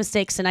and make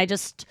mistakes. And I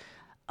just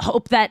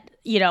hope that,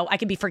 I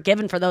can be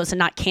forgiven for those and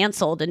not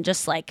canceled and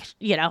just so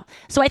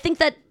I think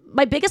that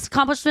my biggest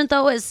accomplishment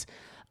though is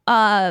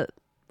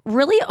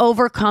really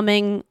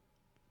overcoming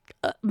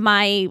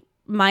my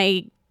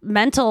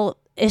mental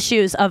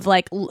issues of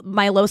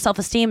my low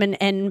self-esteem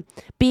and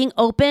being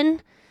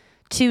open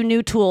to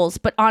new tools.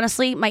 But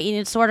honestly, my eating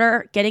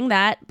disorder, getting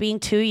that, being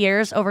 2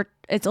 years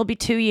it'll be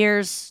 2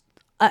 years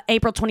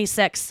April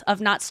 26th of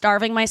not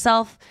starving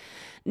myself,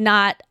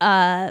 not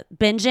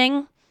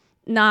binging,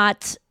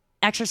 not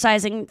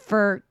exercising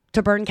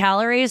to burn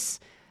calories.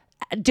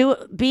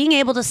 Being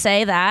able to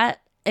say that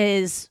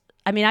is,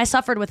 I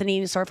suffered with an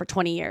eating disorder for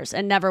 20 years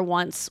and never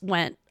once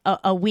went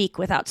a week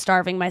without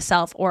starving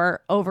myself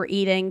or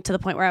overeating to the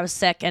point where I was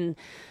sick. And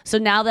so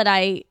now that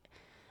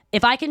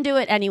if I can do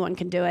it, anyone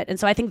can do it. And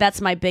so I think that's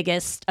my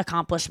biggest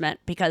accomplishment,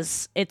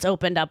 because it's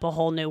opened up a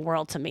whole new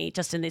world to me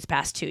just in these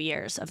past 2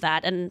 years of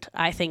that. And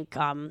I think,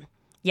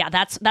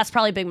 that's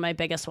probably been my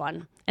biggest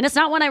one. And it's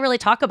not one I really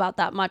talk about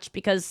that much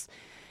because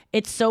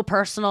it's so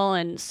personal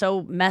and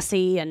so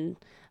messy.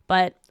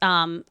 But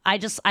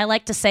I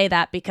like to say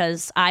that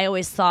because I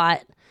always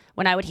thought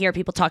when I would hear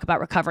people talk about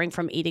recovering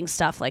from eating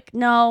stuff, like,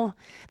 no,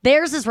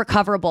 theirs is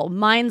recoverable.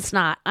 Mine's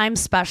not. I'm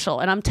special.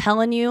 And I'm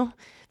telling you,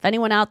 if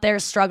anyone out there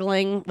is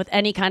struggling with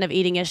any kind of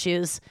eating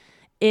issues,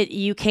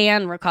 you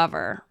can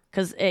recover,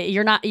 because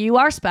you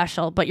are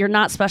special, but you're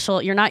not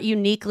special. You're not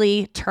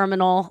uniquely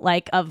terminal,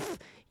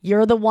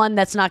 you're the one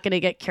that's not going to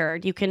get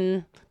cured.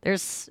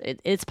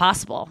 It's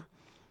possible.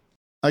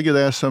 I get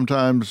asked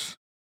sometimes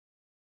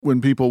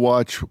when people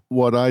watch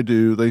what I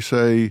do, they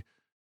say,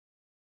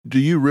 do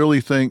you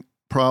really think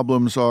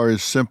problems are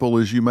as simple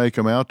as you make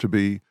them out to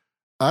be?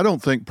 I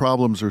don't think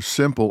problems are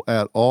simple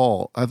at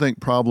all. I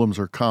think problems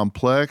are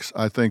complex.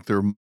 I think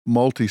they're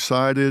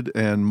multi-sided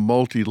and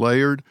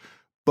multi-layered,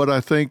 but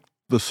I think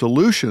the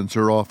solutions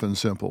are often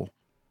simple.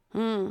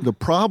 The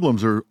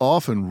problems are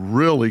often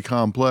really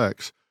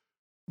complex,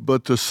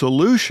 but the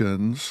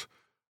solutions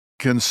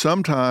can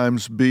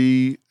sometimes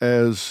be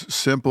as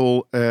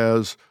simple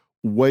as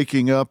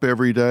waking up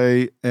every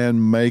day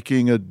and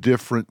making a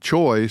different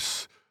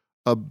choice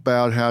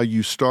about how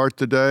you start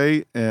the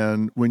day.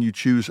 And when you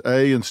choose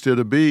A instead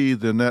of B,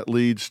 then that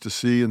leads to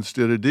C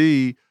instead of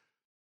D.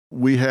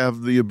 We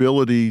have the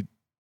ability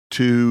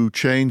to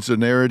change the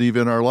narrative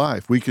in our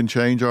life. We can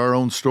change our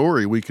own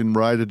story. We can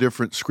write a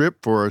different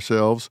script for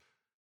ourselves.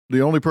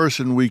 The only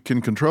person we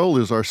can control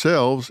is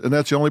ourselves, and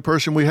that's the only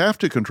person we have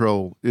to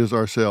control is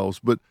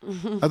ourselves. But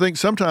I think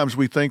sometimes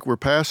we think we're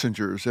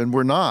passengers, and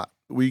we're not.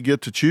 we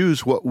get to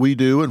choose what we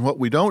do and what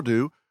we don't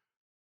do.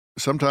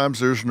 Sometimes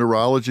there's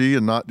neurology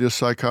and not just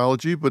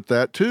psychology, but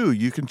that too,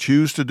 you can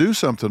choose to do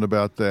something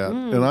about that.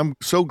 And I'm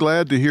so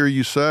glad to hear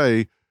you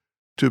say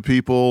to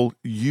people,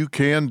 you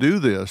can do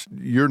this.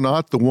 You're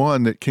not the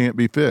one that can't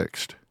be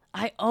fixed.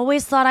 I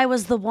always thought I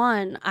was the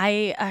one.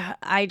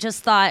 I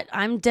just thought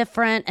I'm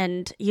different,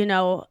 and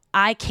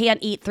I can't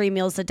eat 3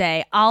 meals a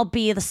day. I'll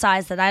be the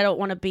size that I don't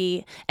want to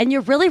be. And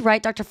you're really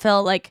right, Dr.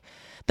 Phil. Like,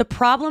 the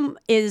problem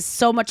is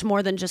so much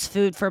more than just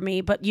food for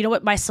me. But you know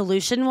what my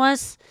solution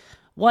was?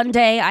 One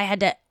day I had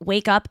to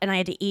wake up and I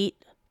had to eat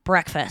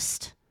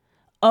breakfast.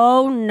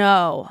 Oh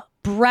no,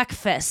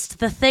 breakfast.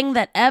 The thing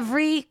that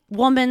every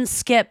woman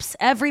skips,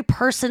 every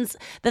person's,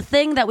 the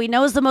thing that we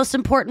know is the most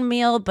important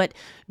meal, but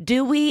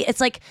do we? It's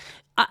like,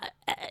 I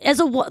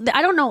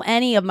don't know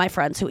any of my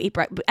friends who eat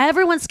breakfast.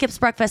 Everyone skips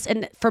breakfast.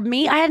 And for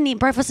me, I hadn't eaten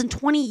breakfast in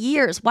 20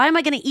 years. Why am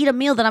I going to eat a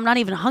meal that I'm not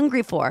even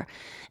hungry for?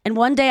 And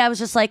one day I was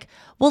just like,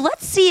 well,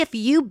 let's see if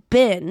you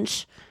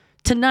binge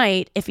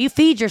tonight, if you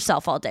feed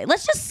yourself all day.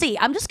 Let's just see.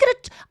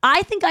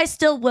 I think I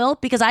still will,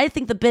 because I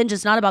think the binge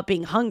is not about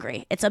being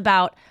hungry. It's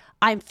about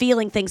I'm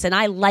feeling things and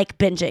I like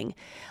binging.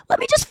 Let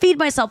me just feed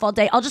myself all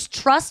day. I'll just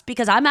trust,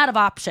 because I'm out of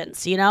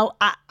options,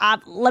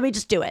 let me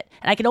just do it.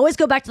 And I can always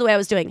go back to the way I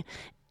was doing.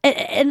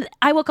 And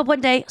I woke up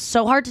one day,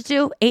 so hard to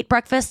do, ate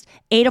breakfast,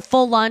 ate a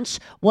full lunch,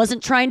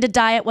 wasn't trying to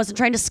diet, wasn't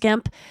trying to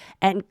skimp.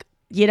 And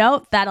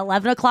that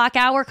 11 o'clock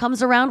hour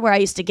comes around where I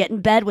used to get in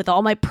bed with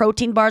all my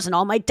protein bars and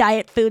all my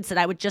diet foods that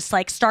I would just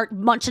start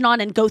munching on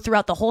and go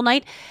throughout the whole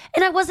night.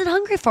 And I wasn't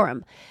hungry for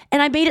them.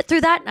 And I made it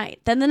through that night.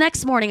 Then the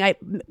next morning, I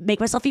make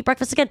myself eat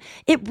breakfast again.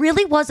 It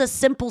really was a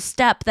simple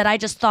step that I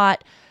just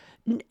thought,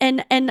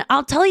 and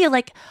I'll tell you,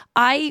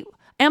 I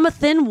am a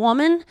thin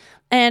woman,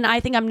 and I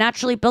think I'm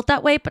naturally built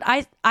that way, but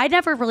I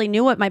never really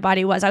knew what my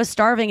body was. I was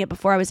starving it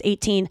before I was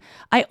 18.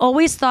 I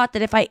always thought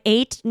that if I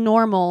ate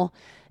normal,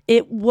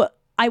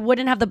 I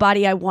wouldn't have the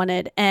body I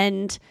wanted.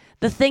 And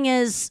the thing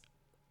is,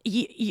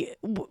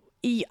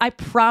 I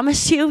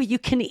promise you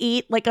can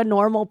eat like a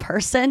normal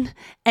person,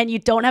 and you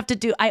don't have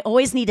to I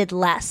always needed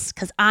less,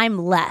 because I'm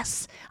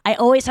less. I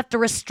always have to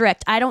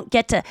restrict. I don't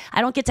get to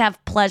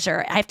have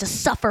pleasure. I have to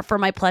suffer for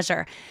my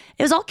pleasure.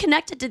 It was all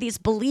connected to these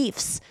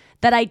beliefs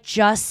that I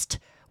just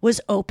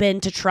was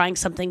open to trying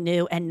something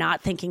new and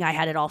not thinking I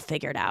had it all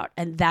figured out.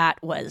 And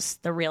that was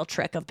the real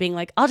trick of being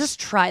like, I'll just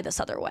try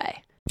this other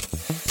way.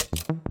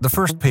 The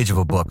first page of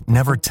a book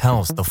never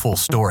tells the full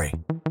story.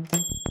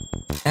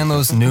 And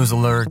those news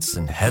alerts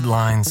and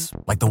headlines,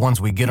 like the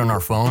ones we get on our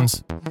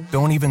phones,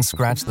 don't even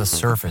scratch the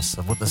surface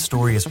of what the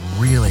story is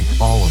really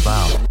all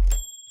about.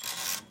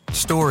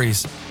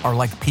 Stories are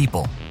like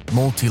people,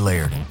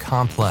 multi-layered and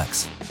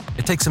complex.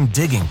 It takes some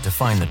digging to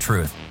find the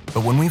truth,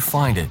 but when we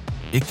find it,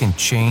 it can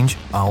change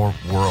our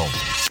world.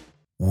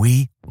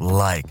 We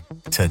like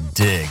to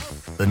dig.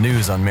 The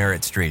news on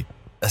Merritt Street.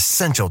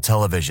 Essential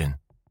television.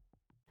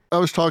 I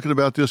was talking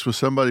about this with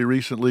somebody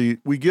recently.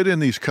 We get in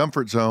these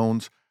comfort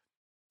zones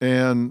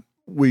and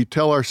we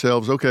tell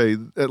ourselves, okay,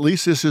 at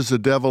least this is the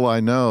devil I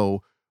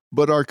know.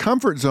 But our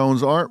comfort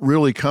zones aren't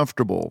really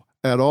comfortable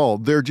at all.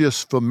 They're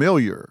just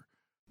familiar.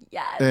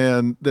 Yes.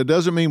 And that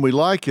doesn't mean we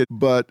like it,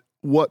 but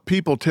what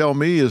people tell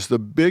me is the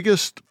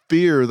biggest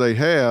fear they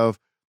have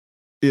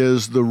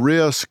is the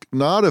risk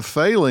not of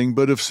failing,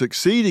 but of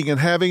succeeding and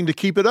having to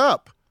keep it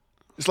up.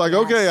 It's like,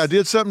 okay, I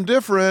did something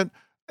different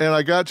and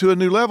I got to a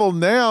new level.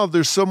 Now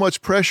there's so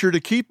much pressure to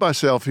keep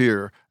myself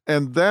here.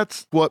 And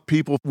that's what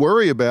people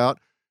worry about.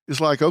 It's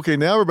like, okay,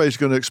 now everybody's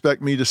going to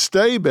expect me to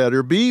stay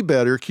better, be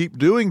better, keep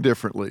doing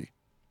differently.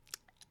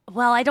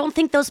 Well, I don't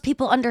think those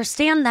people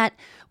understand that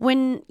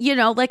when,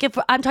 if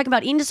I'm talking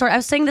about eating disorder, I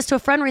was saying this to a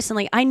friend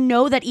recently. I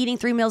know that eating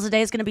 3 meals a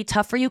day is going to be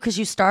tough for you because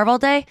you starve all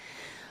day.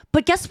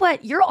 But guess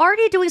what? You're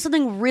already doing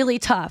something really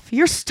tough.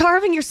 You're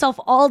starving yourself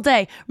all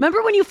day.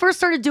 Remember when you first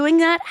started doing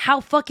that, how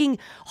fucking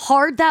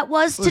hard that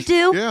was to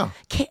do? Yeah.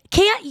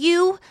 Can't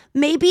you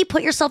maybe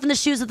put yourself in the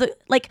shoes of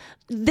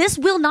this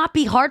will not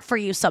be hard for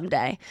you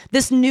someday,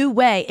 this new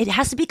way. It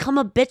has to become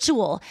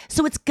habitual.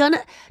 So it's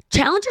gonna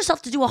challenge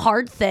yourself to do a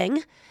hard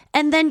thing.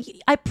 And then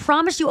I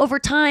promise you over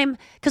time,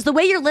 because the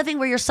way you're living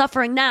where you're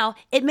suffering now,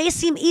 it may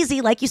seem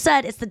easy. Like you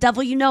said, it's the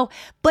devil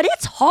but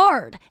it's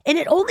hard. And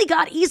it only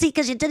got easy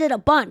because you did it a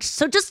bunch.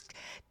 So just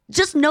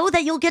know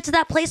that you'll get to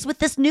that place with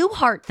this new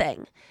hard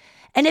thing.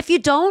 And if you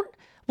don't,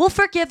 we'll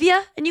forgive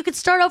you and you can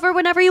start over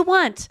whenever you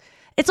want.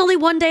 It's only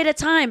one day at a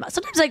time.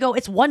 Sometimes I go,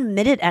 it's 1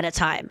 minute at a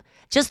time.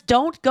 Just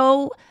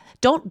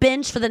don't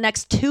binge for the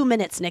next 2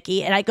 minutes,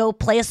 Nikki. And I go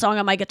play a song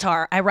on my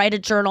guitar. I write a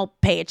journal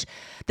page.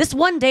 This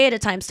 1 day at a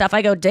time stuff,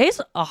 I go,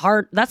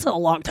 that's a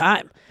long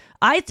time.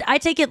 I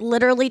take it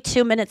literally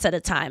 2 minutes at a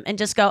time and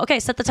just go, okay,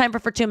 set the timer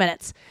for 2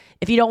 minutes.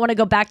 If you don't want to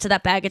go back to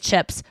that bag of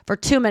chips for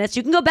 2 minutes,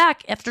 you can go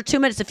back after 2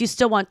 minutes if you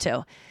still want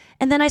to.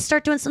 And then I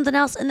start doing something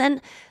else. And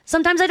then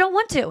sometimes I don't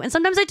want to. And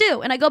sometimes I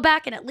do. And I go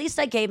back and at least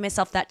I gave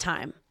myself that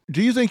time.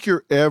 Do you think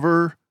you're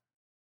ever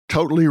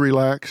totally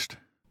relaxed?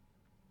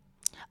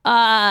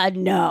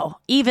 No.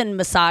 Even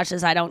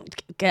massages, I don't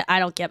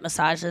don't get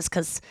massages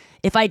because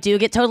if I do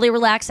get totally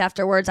relaxed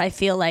afterwards, I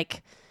feel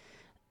like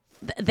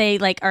they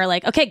are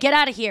like, okay, get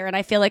out of here. And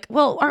I feel like,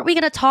 well, aren't we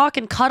going to talk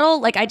and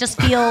cuddle? Like, I just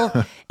feel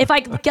if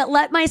I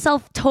let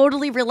myself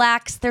totally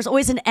relax, there's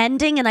always an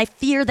ending and I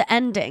fear the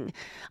ending.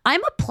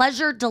 I'm a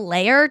pleasure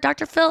delayer,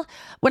 Dr. Phil.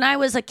 When I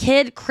was a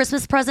kid,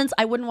 Christmas presents,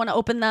 I wouldn't want to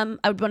open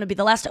them. I would want to be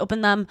the last to open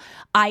them.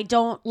 I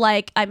don't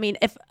like,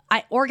 if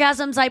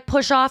orgasms, I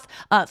push off.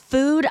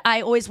 Food,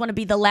 I always want to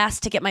be the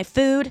last to get my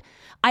food.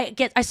 I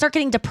start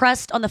getting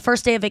depressed on the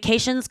first day of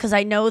vacations because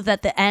I know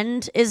that the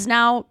end is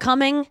now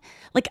coming.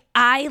 Like,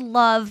 I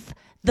love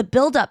the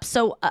buildup.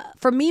 So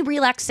for me,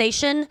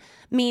 relaxation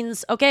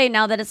means, okay,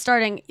 now that it's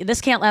starting,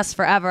 this can't last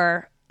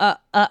forever.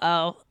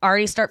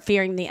 Already start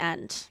fearing the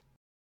end.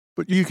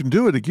 But you can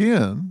do it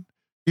again.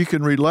 You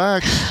can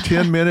relax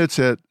 10 minutes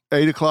at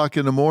 8 o'clock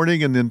in the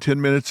morning and then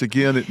 10 minutes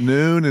again at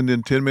noon and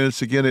then 10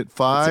 minutes again at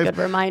 5. That's a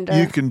good reminder.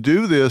 You can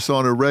do this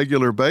on a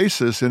regular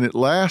basis and it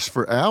lasts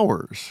for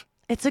hours.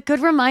 It's a good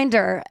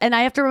reminder. And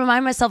I have to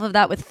remind myself of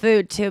that with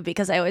food too,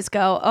 because I always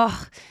go,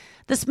 oh,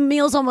 this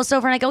meal's almost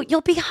over. And I go,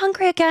 you'll be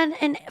hungry again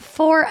in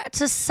 4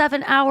 to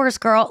 7 hours,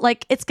 girl.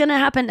 Like, it's going to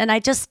happen. And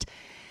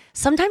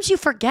sometimes you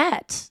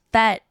forget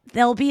that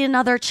there'll be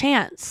another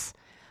chance.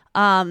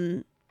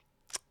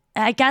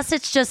 I guess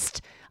it's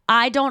just,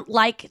 I don't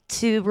like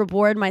to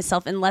reward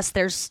myself unless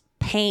there's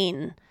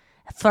pain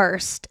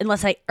first,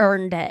 unless I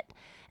earned it.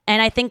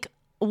 And I think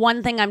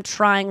one thing I'm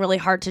trying really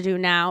hard to do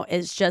now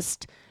is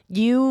just,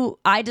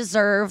 I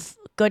deserve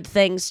good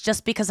things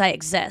just because I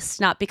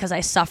exist, not because I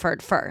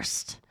suffered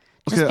first.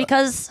 Just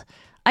because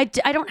I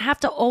don't have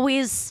to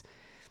always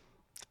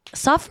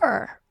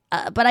suffer.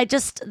 But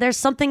there's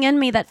something in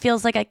me that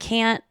feels like I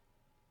can't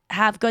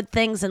have good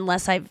things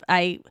unless I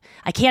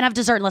can't have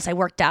dessert unless I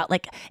worked out.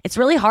 Like, it's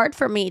really hard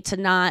for me to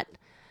not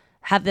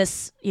have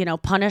this,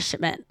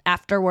 punishment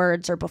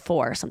afterwards or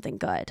before something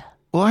good.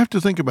 Well, I have to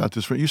think about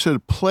this. You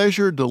said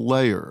pleasure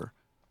delayer.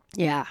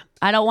 Yeah.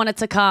 I don't want it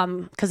to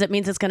come because it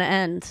means it's going to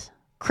end.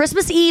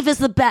 Christmas Eve is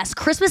the best.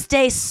 Christmas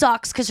Day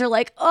sucks because you're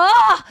like,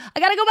 oh, I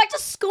got to go back to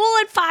school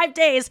in 5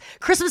 days.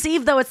 Christmas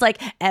Eve, though, it's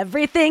like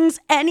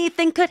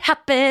anything could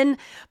happen.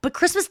 But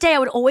Christmas Day, I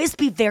would always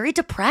be very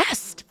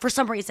depressed for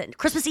some reason.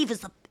 Christmas Eve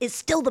is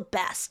still the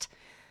best.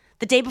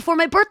 The day before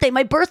my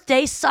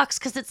birthday sucks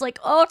because it's like,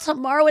 oh,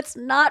 tomorrow it's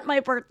not my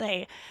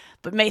birthday.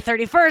 But May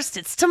 31st,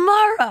 it's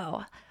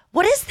tomorrow.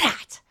 What is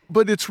that?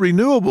 But it's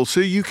renewable.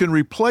 See, you can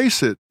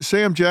replace it.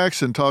 Sam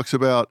Jackson talks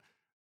about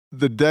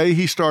the day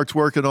he starts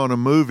working on a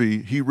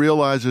movie, he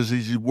realizes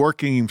he's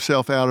working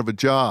himself out of a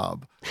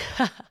job.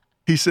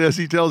 He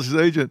tells his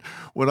agent,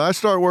 when I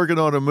start working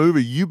on a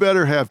movie, you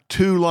better have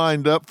 2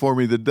 lined up for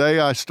me the day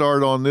I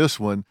start on this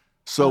one.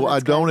 So I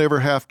don't ever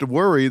have to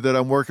worry that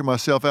I'm working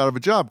myself out of a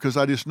job because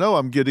I just know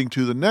I'm getting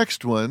to the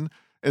next one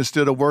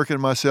instead of working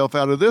myself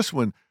out of this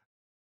one.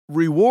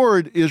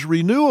 Reward is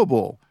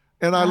renewable.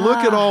 And I look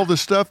at all the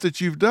stuff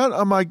that you've done.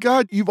 Oh, my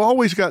God, you've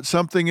always got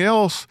something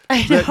else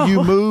that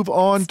you move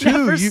on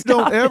to. You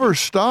don't ever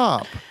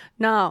stop.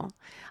 No.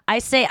 I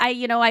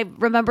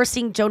remember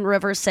seeing Joan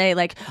Rivers say,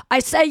 like, I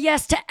say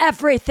yes to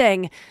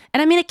everything.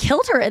 And I mean, it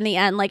killed her in the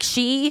end. Like,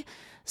 she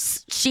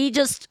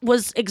just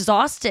was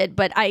exhausted.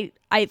 But I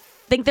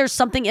think there's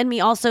something in me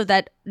also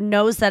that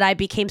knows that I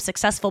became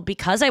successful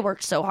because I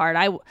worked so hard.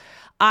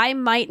 I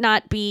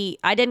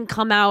didn't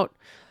come out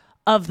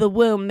of the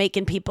womb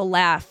making people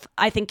laugh.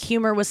 I think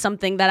humor was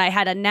something that I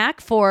had a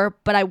knack for,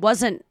 but I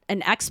wasn't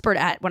an expert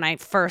at when I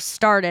first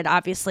started.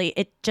 Obviously,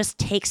 it just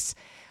takes,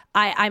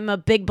 I'm a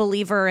big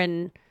believer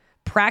in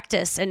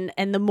practice, and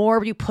the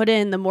more you put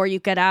in, the more you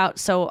get out.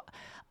 So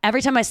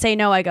every time I say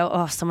no, I go,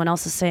 oh, someone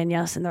else is saying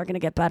yes, and they're going to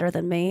get better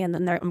than me, and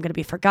then I'm going to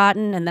be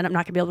forgotten, and then I'm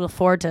not going to be able to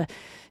afford to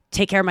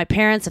take care of my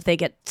parents if they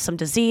get some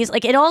disease.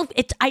 Like,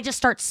 I just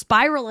start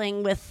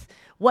spiraling with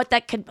what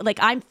that could, like,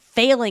 I'm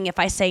failing if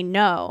I say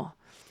no.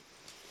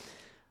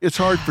 It's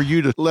hard for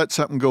you to let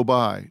something go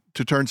by,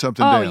 to turn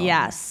something down. Oh,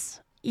 yes.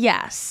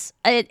 Yes,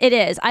 it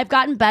is. I've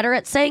gotten better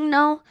at saying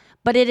no,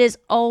 but it is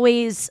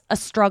always a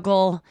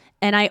struggle.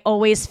 And I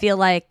always feel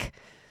like,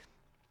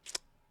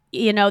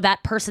 that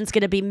person's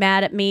going to be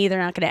mad at me.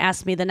 They're not going to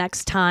ask me the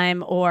next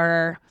time,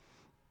 or,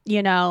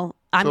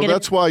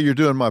 that's why you're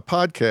doing my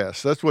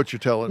podcast. That's what you're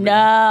telling me.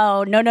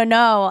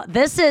 No.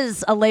 This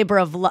is a labor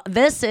of love.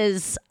 This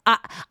is,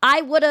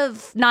 I would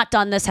have not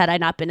done this had I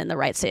not been in the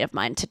right state of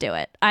mind to do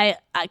it.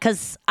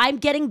 Because I'm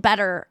getting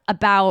better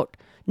about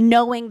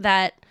knowing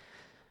that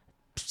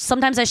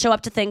sometimes I show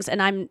up to things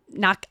and I'm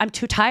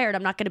too tired.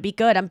 I'm not going to be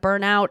good. I'm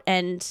burnt out,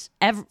 and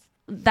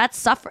that's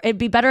suffer. It'd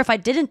be better if I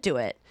didn't do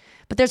it.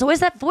 But there's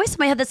always that voice in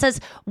my head that says,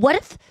 what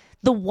if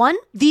the one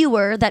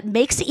viewer that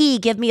makes E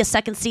give me a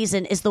second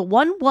season is the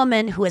one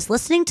woman who is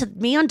listening to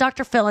me on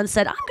Dr. Phil and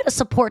said, I'm going to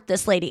support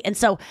this lady. And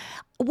so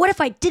what if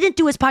I didn't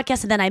do his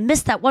podcast and then I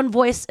missed that one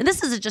voice? And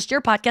this isn't just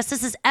your podcast.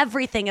 This is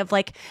everything of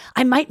like,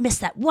 I might miss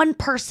that one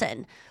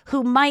person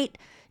who might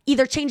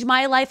either change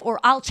my life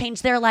or I'll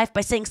change their life by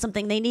saying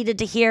something they needed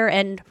to hear.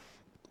 And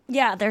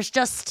yeah, there's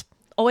just,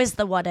 Always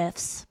the what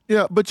ifs.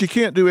 Yeah, but you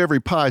can't do every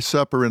pie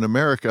supper in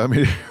America. I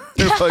mean,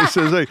 everybody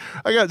says, hey,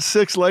 I got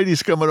 6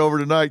 ladies coming over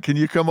tonight. Can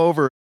you come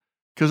over?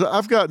 Because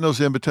I've gotten those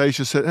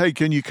invitations said, hey,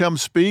 can you come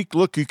speak?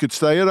 Look, you could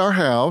stay at our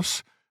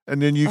house,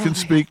 and then you can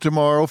speak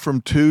tomorrow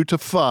from 2 to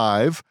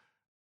 5.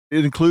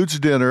 It includes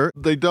dinner.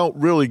 They don't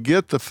really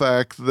get the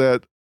fact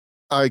that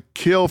I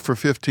kill for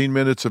 15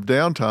 minutes of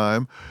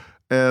downtime,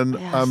 and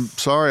I'm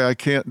sorry I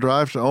can't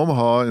drive to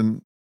Omaha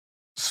and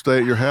stay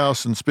at your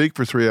house and speak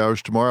for 3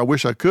 hours tomorrow. I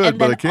wish I could,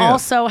 but I can't.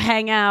 Also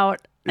hang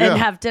out and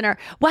have dinner.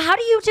 Well, how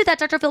do you do that,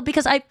 Dr. Phil?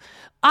 Because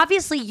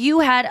obviously you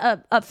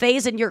had a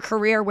phase in your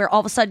career where all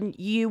of a sudden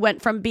you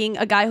went from being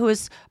a guy who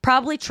was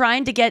probably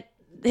trying to get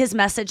his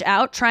message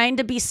out, trying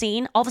to be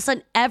seen. All of a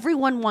sudden,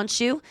 everyone wants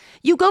you.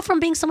 You go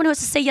from being someone who has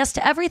to say yes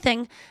to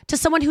everything to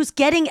someone who's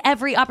getting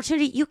every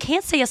opportunity. You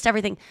can't say yes to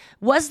everything.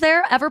 Was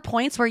there ever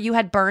points where you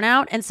had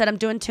burnout and said, I'm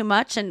doing too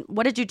much? And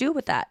what did you do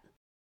with that?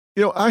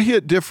 You know, I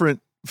hit different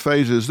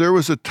phases. There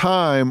was a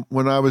time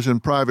when I was in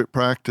private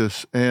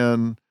practice,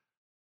 and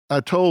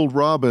I told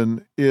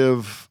Robin,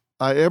 if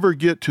I ever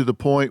get to the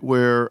point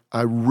where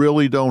I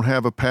really don't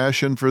have a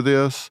passion for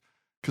this,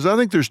 because I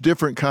think there's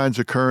different kinds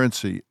of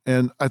currency,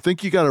 and I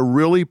think you got to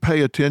really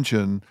pay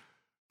attention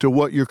to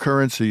what your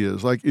currency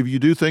is. Like if you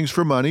do things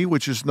for money,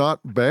 which is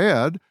not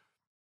bad,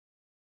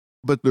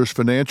 but there's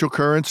financial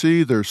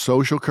currency, there's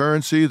social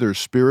currency, there's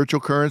spiritual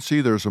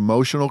currency, there's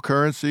emotional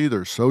currency,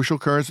 there's social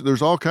currency,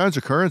 there's all kinds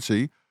of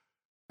currency.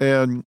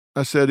 And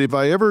I said, if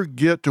I ever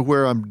get to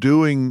where I'm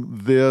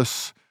doing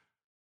this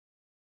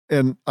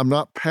and I'm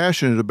not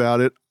passionate about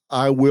it,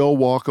 I will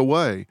walk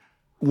away.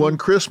 One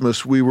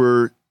Christmas, we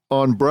were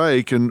on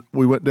break and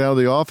we went down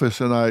to the office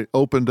and I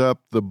opened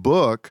up the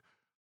book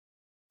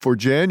for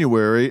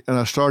January and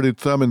I started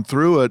thumbing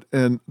through it,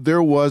 and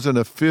there wasn't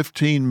a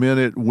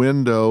 15-minute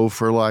window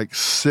for like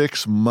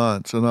 6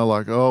 months. And I'm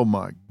like, oh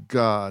my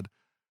God.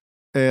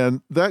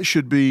 And that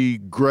should be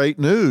great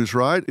news,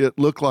 right? It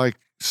looked like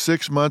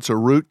 6 months of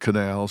root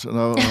canals. And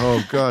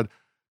oh God.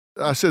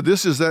 I said,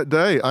 this is that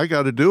day. I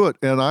got to do it.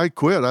 And I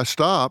quit. I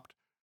stopped.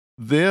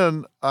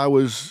 Then I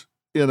was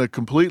in a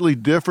completely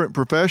different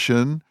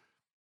profession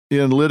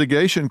in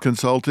litigation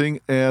consulting,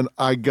 and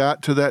I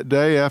got to that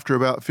day after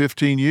about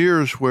 15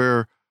 years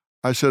where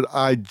I said,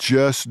 I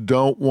just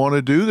don't want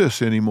to do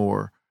this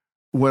anymore.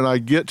 When I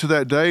get to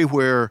that day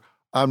where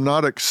I'm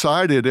not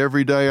excited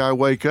every day I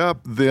wake up,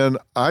 then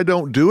I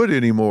don't do it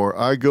anymore.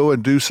 I go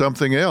and do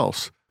something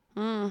else.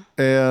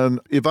 And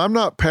if I'm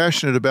not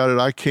passionate about it,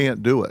 I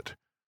can't do it.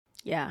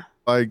 Yeah.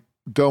 I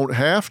don't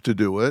have to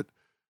do it,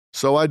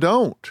 so I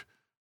don't.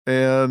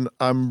 And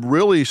I'm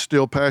really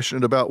still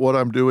passionate about what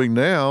I'm doing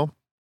now.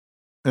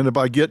 And if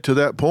I get to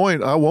that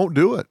point, I won't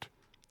do it.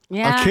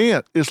 Yeah. I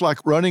can't. It's like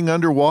running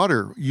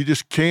underwater. You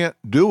just can't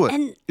do it.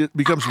 And it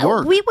becomes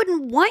work. We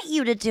wouldn't want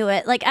you to do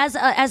it. Like as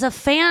a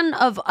fan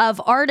of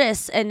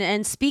artists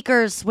and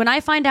speakers, when I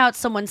find out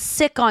someone's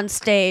sick on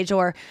stage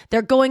or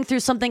they're going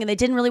through something and they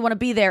didn't really want to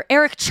be there.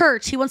 Eric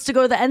Church, he wants to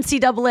go to the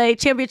NCAA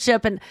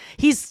championship and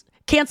he's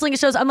canceling his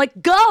shows. I'm like,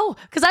 go,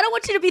 because I don't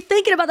want you to be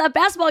thinking about that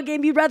basketball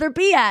game you'd rather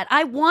be at.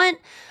 I want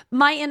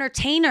my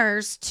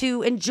entertainers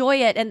to enjoy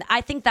it. And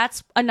I think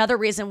that's another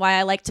reason why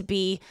I like to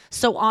be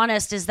so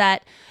honest, is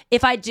that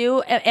if I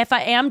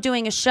am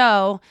doing a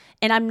show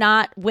and I'm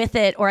not with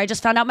it, or I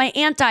just found out my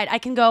aunt died, I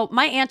can go,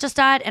 my aunt just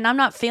died and I'm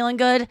not feeling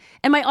good.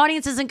 And my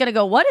audience isn't going to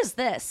go, what is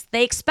this?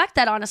 They expect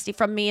that honesty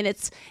from me.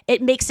 And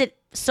it makes it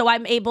so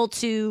I'm able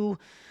to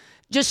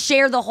just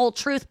share the whole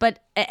truth.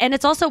 And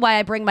it's also why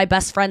I bring my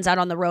best friends out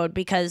on the road,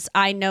 because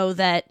I know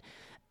that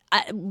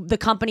the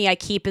company I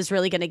keep is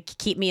really going to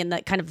keep me in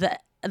the kind of the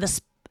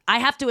I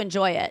have to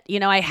enjoy it. You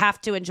know, I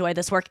have to enjoy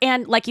this work.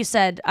 And like you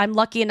said, I'm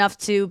lucky enough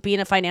to be in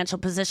a financial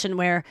position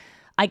where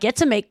I get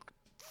to make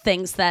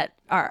things that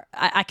are,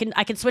 I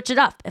can switch it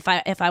up if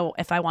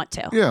I want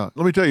to. Yeah.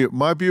 Let me tell you,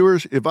 my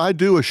viewers, if I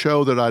do a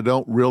show that I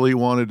don't really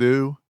want to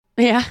do.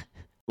 Yeah.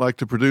 Like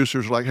the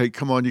producers like, hey,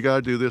 come on, you got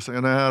to do this.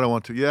 And I don't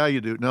want to. Yeah,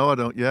 you do. No, I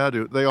don't. Yeah, I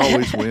do. They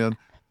always win.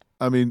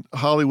 I mean,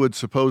 Hollywood,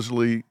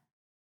 supposedly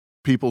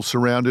people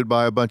surrounded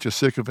by a bunch of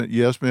sycophant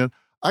yes men.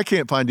 I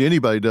can't find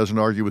anybody who doesn't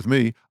argue with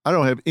me. I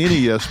don't have any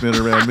yes men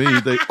around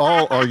me. They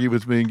all argue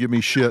with me and give me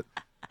shit.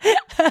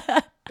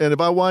 And if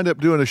I wind up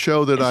doing a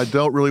show that I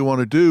don't really want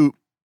to do,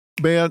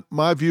 man,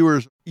 my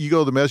viewers, you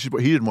go to the message,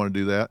 but he didn't want to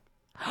do that.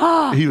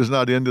 He was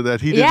not into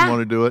that. He didn't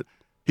want to do it.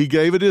 He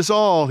gave it his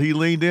all. He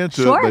leaned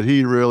into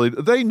it,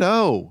 but they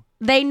know.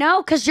 They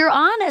know, because you're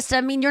honest.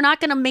 I mean, you're not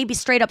going to maybe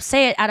straight up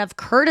say it out of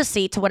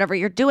courtesy to whatever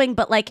you're doing,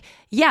 but like,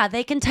 yeah,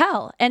 they can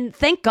tell. And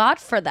thank God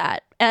for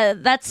that.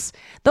 That's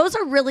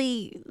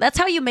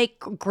how you make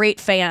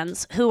great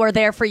fans who are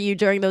there for you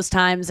during those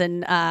times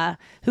and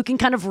who can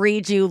kind of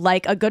read you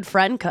like a good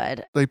friend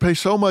could. They pay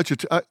so much.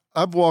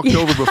 I've walked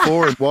over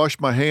before and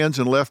washed my hands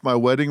and left my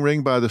wedding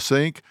ring by the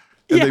sink,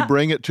 and they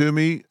bring it to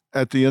me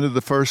at the end of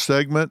the first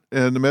segment,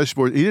 and the message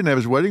board, he didn't have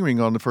his wedding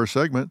ring on the first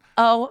segment.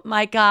 Oh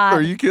my God.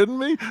 Are you kidding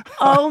me?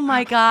 Oh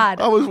my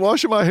God. I was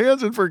washing my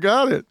hands and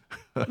forgot it.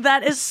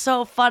 That is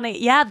so funny.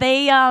 Yeah,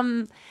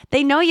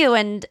 they know you,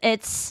 and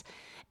it's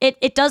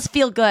it does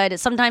feel good.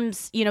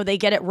 Sometimes, they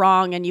get it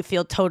wrong and you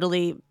feel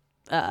totally,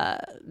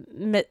 that's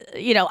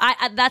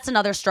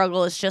another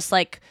struggle, is just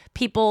like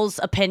people's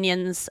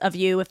opinions of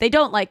you, if they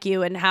don't like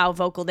you, and how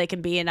vocal they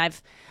can be. And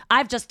I've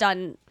just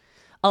done,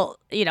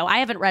 I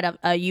haven't read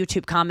a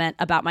YouTube comment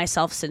about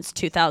myself since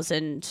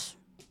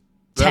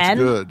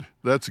 2010.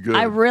 That's good.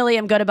 I really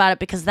am good about it,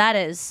 because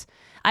I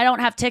don't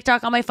have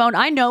TikTok on my phone.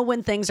 I know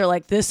when things are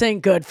like, this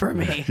ain't good for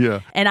me.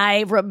 Yeah. And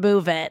I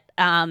remove it.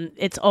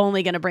 It's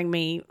only going to bring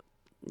me,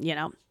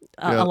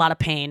 a lot of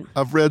pain.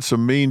 I've read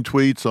some mean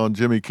tweets on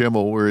Jimmy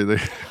Kimmel where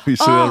we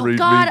sit down and read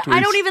God, mean tweets. I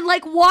don't even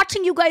like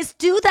watching you guys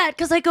do that,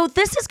 because I go,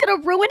 this is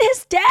going to ruin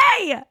his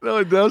day. No,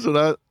 it doesn't.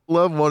 I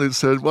love one that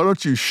said, why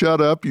don't you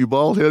shut up, you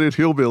bald-headed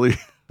hillbilly?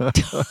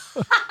 Sometimes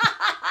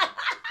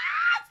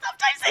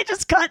they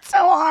just cut so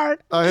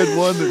hard. I had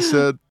one that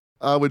said,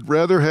 I would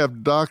rather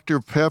have Dr.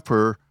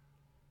 Pepper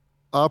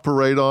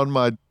operate on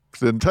my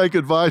than take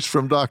advice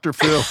from Dr.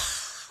 Phil.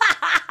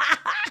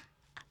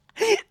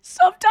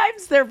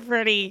 Sometimes they're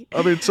pretty.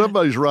 I mean,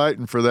 somebody's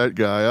writing for that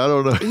guy. I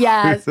don't know.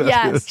 Yes.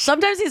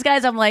 Sometimes these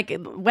guys, I'm like,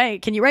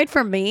 wait, can you write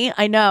for me?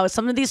 I know.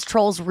 Some of these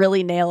trolls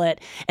really nail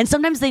it. And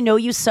sometimes they know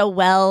you so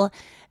well.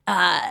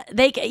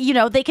 They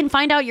can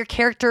find out your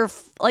character.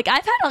 Like,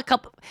 I've had a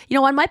couple,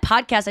 on my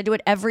podcast, I do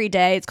it every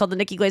day. It's called the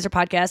Nikki Glaser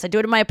podcast. I do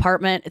it in my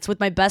apartment. It's with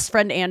my best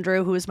friend,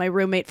 Andrew, who was my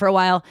roommate for a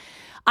while.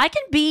 I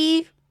can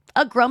be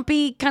a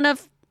grumpy kind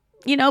of,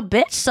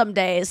 bitch some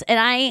days.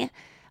 And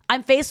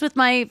I'm faced with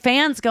my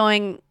fans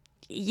going,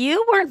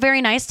 you weren't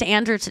very nice to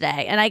Andrew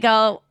today. And I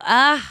go,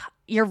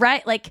 you're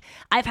right. Like,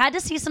 I've had to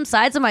see some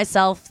sides of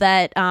myself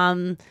that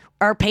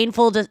are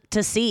painful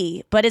to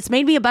see, but it's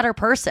made me a better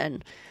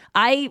person.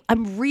 I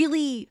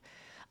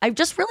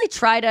just really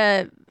try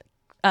to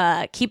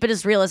keep it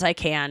as real as I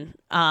can.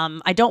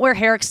 I don't wear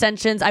hair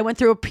extensions. I went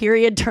through a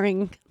period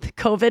during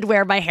COVID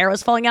where my hair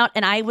was falling out,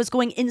 and I was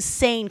going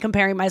insane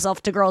comparing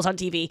myself to girls on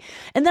TV.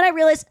 And then I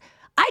realized,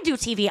 I do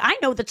TV. I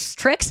know the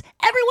tricks.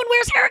 Everyone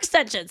wears hair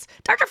extensions.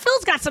 Dr.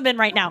 Phil's got some in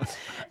right now.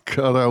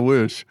 God, I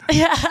wish.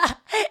 Yeah.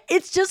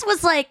 It just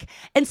was like,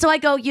 and so I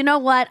go, you know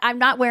what? I'm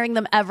not wearing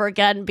them ever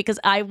again, because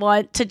I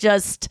want to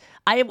just,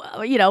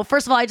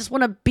 first of all, I just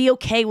want to be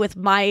okay with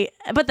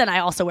but then I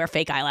also wear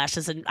fake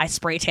eyelashes and I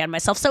spray tan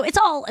myself. So it's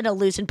all an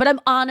illusion, but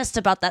I'm honest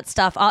about that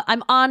stuff.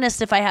 I'm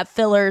honest if I have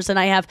fillers and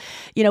I have,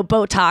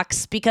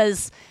 Botox,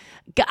 because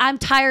I'm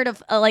tired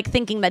of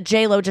thinking that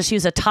J-Lo just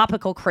used a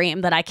topical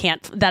cream that I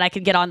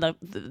could get on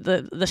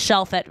the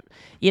shelf at,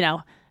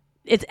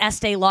 it's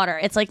Estee Lauder.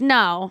 It's like,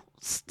 no,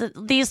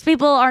 these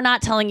people are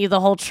not telling you the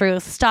whole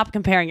truth. Stop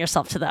comparing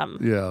yourself to them.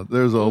 Yeah,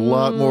 there's a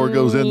lot more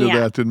goes into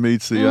that than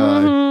meets the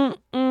eye.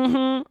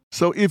 Mm-hmm.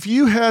 So if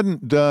you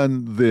hadn't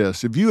done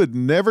this, if you had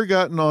never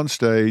gotten on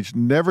stage,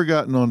 never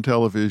gotten on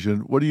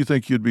television, what do you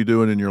think you'd be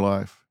doing in your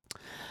life?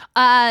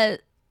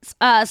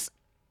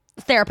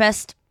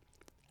 Therapist.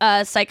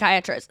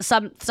 Psychiatrist,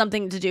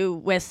 something to do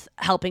with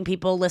helping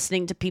people,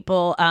 listening to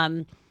people.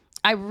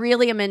 I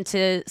really am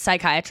into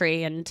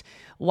psychiatry and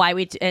why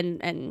we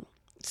and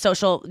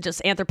social, just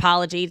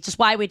anthropology, just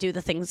why we do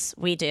the things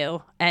we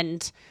do.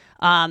 And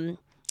I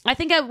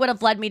think it would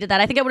have led me to that.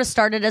 I think I would have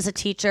started as a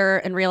teacher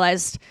and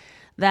realized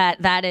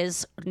that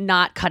is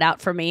not cut out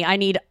for me.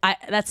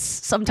 That's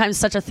sometimes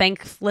such a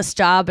thankless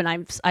job,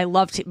 and I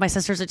love my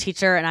sister's a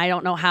teacher, and I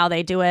don't know how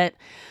they do it.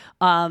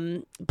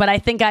 But I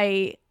think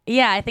I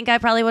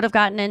probably would have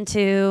gotten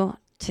into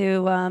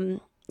I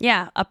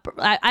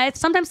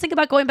sometimes think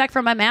about going back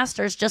for my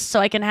master's just so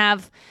I can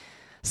have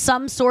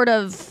some sort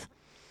of,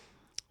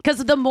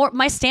 because the more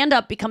my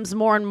stand-up becomes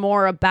more and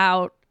more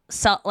about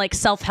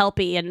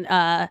self-helpy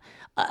and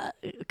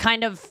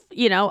kind of,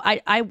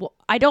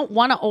 I don't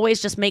want to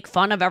always just make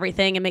fun of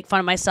everything and make fun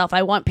of myself.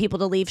 I want people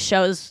to leave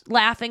shows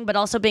laughing, but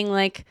also being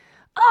like,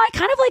 oh, I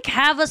kind of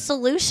have a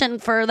solution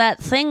for that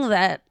thing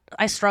that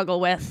I struggle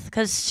with,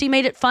 because she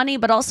made it funny,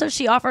 but also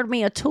she offered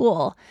me a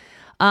tool.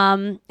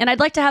 And I'd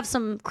like to have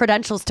some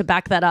credentials to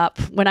back that up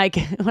when I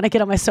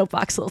get on my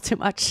soapbox a little too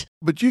much.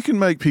 But you can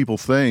make people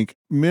think.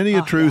 Many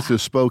a truth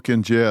is spoken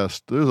in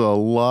jest. There's a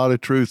lot of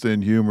truth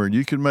in humor, and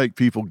you can make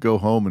people go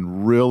home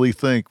and really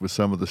think with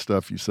some of the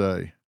stuff you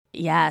say.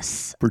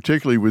 Yes.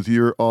 Particularly with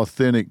your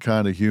authentic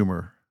kind of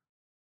humor.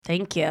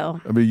 Thank you.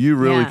 I mean, you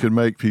really can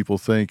make people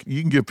think. You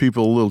can give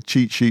people a little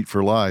cheat sheet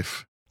for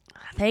life.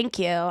 Thank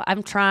you.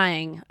 I'm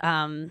trying.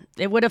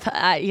 It would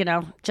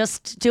have,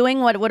 just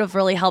doing what would have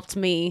really helped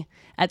me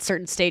at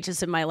certain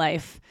stages in my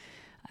life,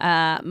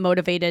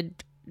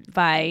 motivated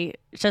by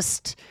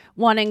just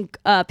wanting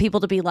people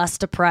to be less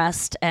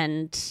depressed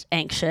and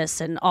anxious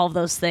and all of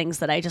those things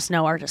that I just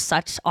know are just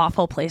such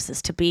awful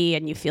places to be,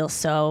 and you feel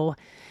so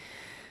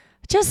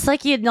just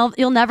like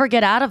you'll never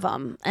get out of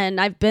them. And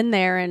I've been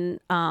there,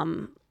 and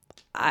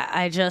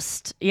I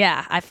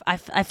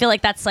feel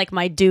like that's like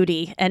my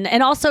duty,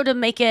 and also to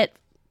make it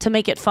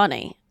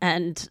funny.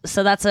 And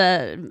so that's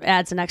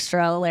adds an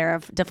extra layer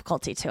of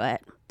difficulty to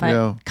it.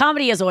 But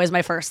comedy is always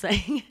my first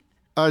thing.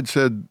 I'd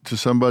said to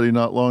somebody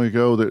not long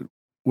ago that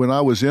when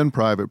I was in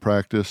private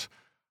practice,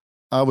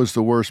 I was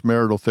the worst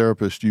marital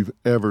therapist you've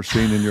ever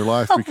seen in your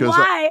life because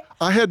Why?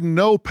 I had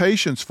no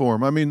patience for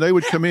them. I mean, they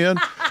would come in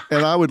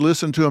and I would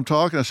listen to them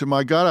talk, and I said,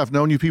 my God, I've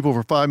known you people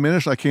for 5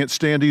 minutes. I can't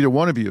stand either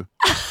one of you.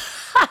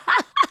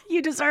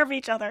 You deserve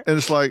each other. And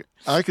it's like,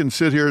 I can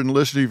sit here and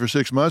listen to you for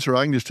 6 months, or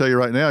I can just tell you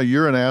right now,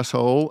 you're an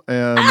asshole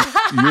and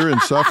you're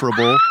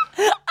insufferable.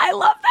 I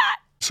love that.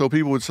 So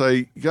people would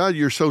say, God,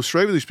 you're so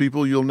straight with these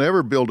people, you'll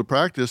never build a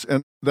practice.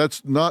 And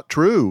that's not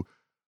true.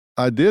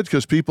 I did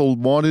because people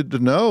wanted to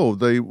know.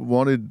 They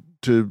wanted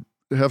to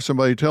have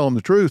somebody tell them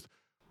the truth.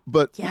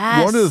 But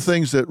one of the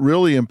things that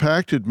really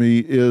impacted me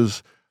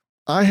is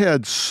I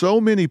had so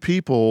many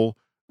people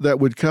that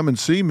would come and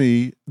see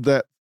me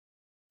that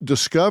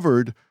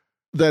discovered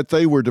that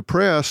they were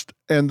depressed,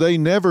 and they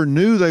never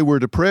knew they were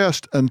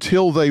depressed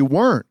until they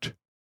weren't.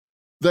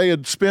 They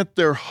had spent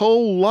their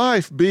whole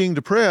life being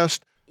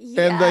depressed,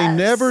 and they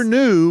never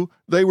knew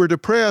they were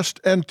depressed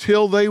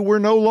until they were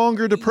no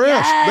longer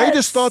depressed. They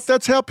just thought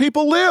that's how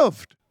people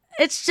lived.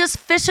 It's just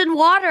fish in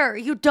water.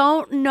 You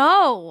don't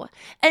know.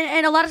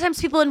 And a lot of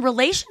times people in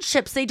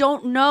relationships, they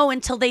don't know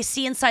until they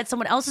see inside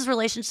someone else's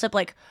relationship,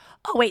 like,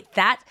 oh, wait,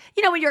 that,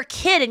 when you're a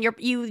kid and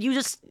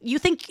you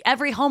think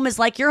every home is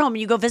like your home,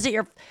 and you go visit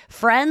your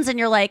friends and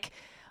you're like,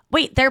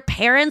 wait, their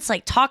parents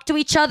like talk to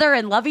each other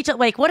and love each other.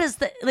 Like, what is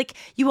the, like,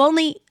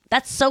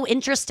 that's so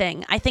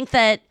interesting. I think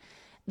that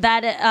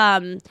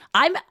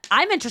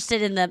I'm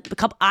interested in the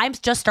couple. I'm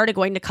just started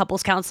going to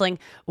couples counseling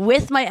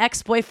with my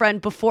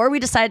ex-boyfriend. Before we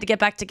decided to get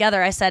back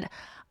together, I said,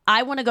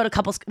 I want to go to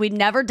couples. We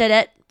never did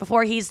it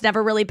before. He's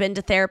never really been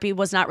to therapy,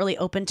 was not really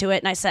open to it.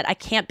 And I said, I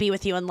can't be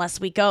with you unless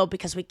we go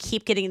because we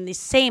keep getting in these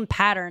same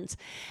patterns.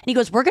 And he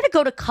goes, we're going to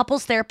go to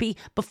couples therapy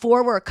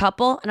before we're a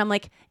couple. And I'm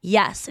like,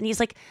 yes. And he's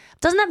like,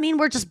 doesn't that mean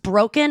we're just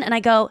broken? And I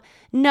go,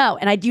 no.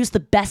 And I'd use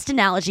the best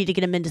analogy to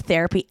get him into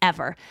therapy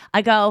ever.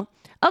 I go,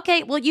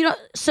 okay, well,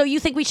 so you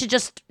think we should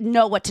just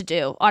know what to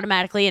do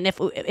automatically, and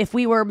if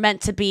we were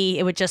meant to be,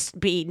 it would just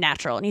be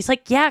natural. And he's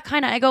like, yeah,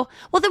 kind of. I go,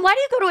 well, then why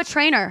do you go to a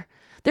trainer?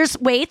 There's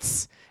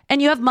weights,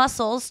 and you have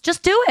muscles.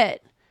 Just do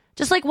it.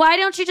 Just like, why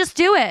don't you just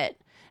do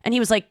it? And he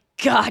was like,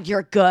 God,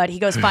 you're good. He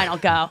goes, fine, I'll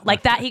go.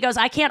 Like that. He goes,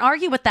 I can't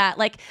argue with that.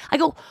 Like, I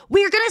go,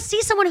 we're going to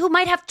see someone who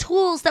might have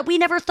tools that we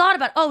never thought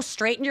about. Oh,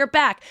 straighten your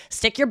back.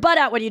 Stick your butt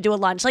out when you do a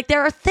lunge. Like,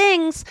 there are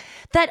things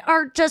that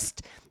are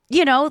just,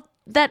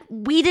 that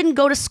we didn't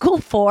go to school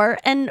for.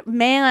 And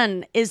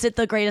man, is it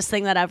the greatest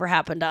thing that ever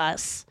happened to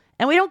us.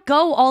 And we don't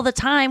go all the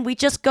time. We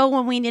just go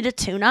when we need a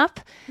tune-up.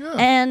 Yeah.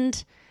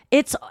 And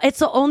it's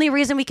the only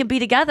reason we can be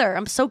together.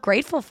 I'm so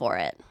grateful for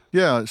it.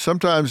 Yeah,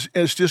 sometimes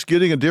it's just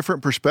getting a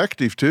different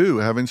perspective too.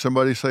 Having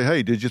somebody say,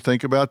 hey, did you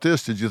think about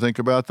this? Did you think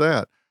about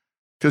that?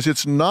 Because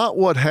it's not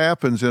what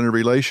happens in a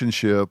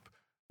relationship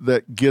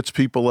that gets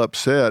people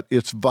upset.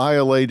 It's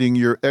violating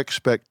your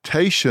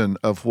expectation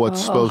of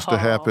what's supposed to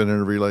happen in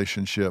a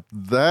relationship.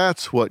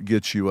 That's what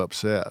gets you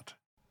upset.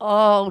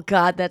 Oh,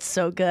 God, that's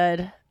so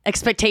good.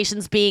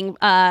 Expectations being,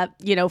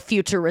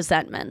 future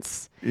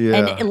resentments.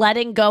 Yeah. And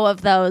letting go of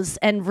those.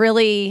 And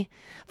really,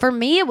 for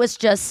me, it was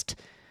just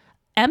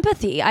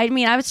empathy. I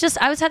mean, I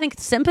was having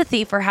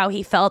sympathy for how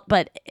he felt,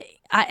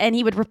 and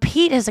he would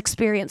repeat his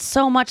experience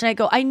so much. And I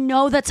go, I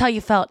know that's how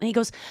you felt. And he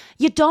goes,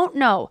 you don't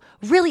know.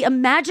 Really,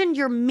 imagine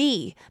you're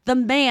me, the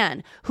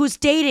man who's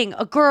dating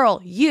a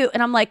girl, you.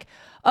 And I'm like,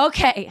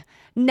 okay,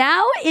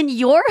 now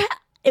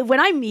when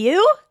I'm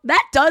you,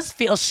 that does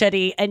feel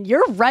shitty. And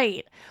you're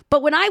right.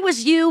 But when I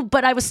was you,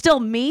 but I was still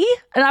me,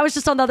 and I was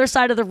just on the other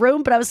side of the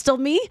room, but I was still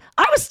me,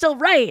 I was still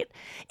right.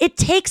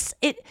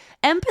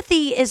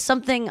 Empathy is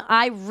something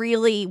I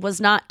really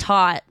was not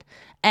taught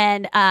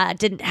and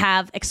didn't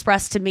have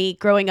expressed to me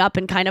growing up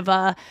in kind of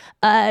a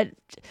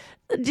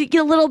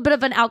little bit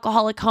of an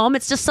alcoholic home.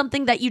 It's just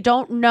something that you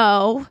don't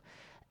know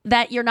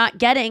that you're not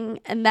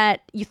getting and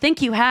that you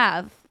think you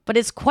have, but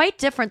it's quite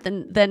different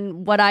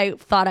than what I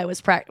thought I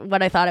was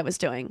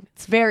doing.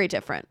 It's very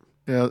different.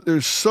 Yeah,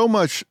 there's so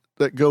much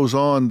that goes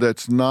on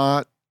that's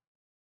not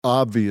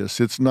obvious.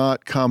 It's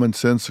not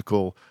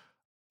commonsensical.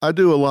 I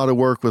do a lot of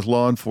work with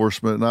law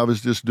enforcement, and I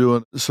was just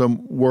doing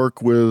some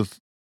work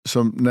with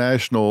some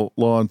national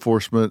law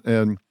enforcement,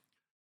 and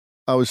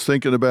I was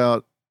thinking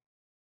about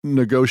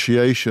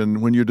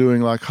negotiation when you're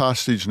doing like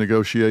hostage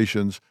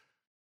negotiations.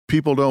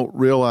 People don't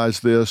realize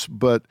this,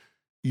 but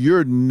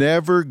you're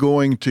never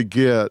going to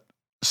get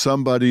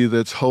somebody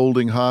that's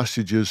holding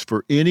hostages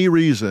for any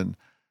reason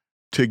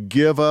to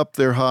give up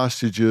their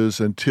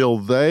hostages until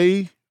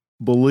they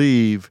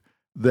believe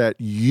that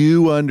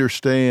you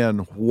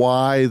understand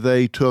why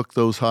they took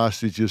those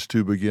hostages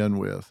to begin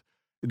with.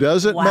 It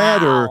doesn't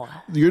matter.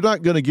 You're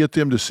not going to get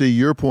them to see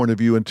your point of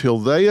view until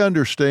they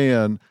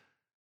understand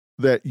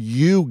that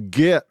you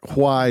get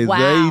why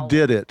they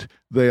did it.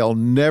 They'll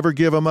never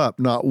give them up,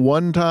 not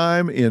one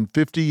time in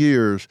 50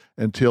 years,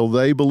 until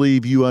they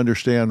believe you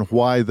understand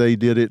why they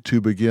did it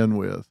to begin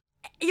with.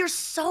 You're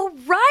so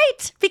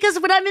right. Because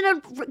when I'm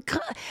in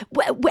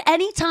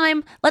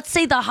anytime, let's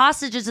say the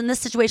hostages in this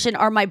situation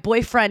are my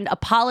boyfriend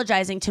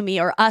apologizing to me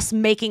or us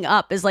making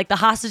up is like the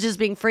hostages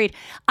being freed,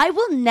 I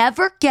will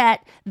never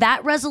get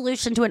that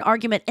resolution to an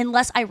argument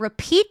unless I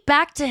repeat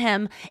back to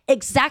him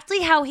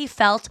exactly how he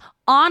felt,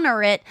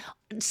 honor it,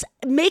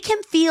 make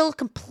him feel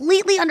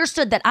completely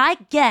understood that I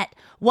get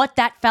what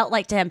that felt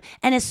like to him.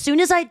 And as soon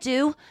as I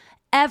do,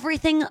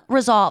 everything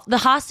resolved. The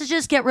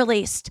hostages get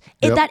released.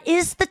 Yep. That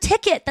is the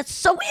ticket. That's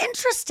so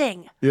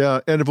interesting.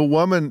 Yeah. And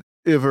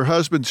if her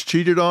husband's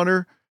cheated on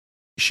her,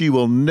 she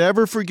will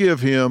never forgive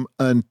him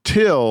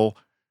until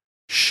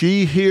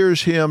she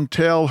hears him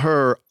tell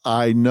her,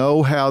 I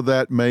know how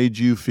that made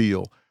you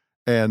feel.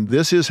 And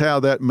this is how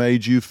that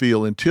made you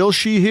feel. Until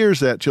she hears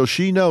that, till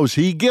she knows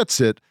he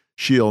gets it,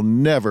 she'll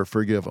never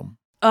forgive him.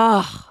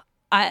 Oh,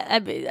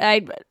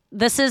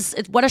 this is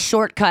what a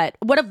shortcut.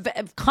 What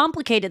a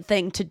complicated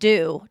thing to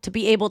do, to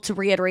be able to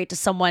reiterate to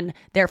someone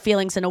their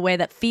feelings in a way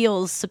that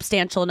feels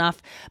substantial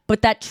enough.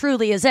 But that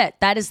truly is it.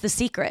 That is the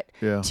secret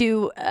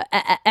to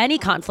any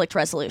conflict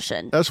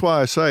resolution. That's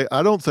why I say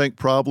I don't think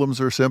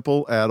problems are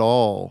simple at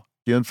all.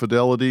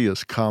 Infidelity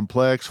is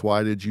complex.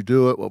 Why did you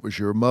do it? What was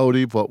your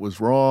motive? What was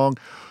wrong?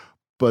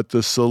 But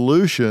the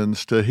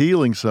solutions to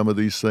healing some of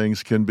these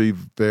things can be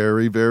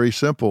very, very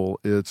simple.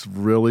 It's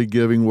really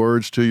giving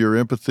words to your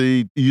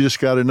empathy. You just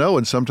got to know.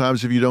 And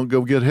sometimes if you don't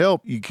go get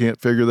help, you can't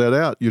figure that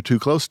out. You're too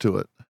close to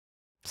it.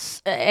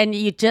 And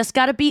you just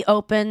got to be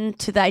open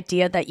to the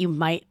idea that you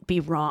might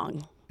be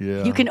wrong.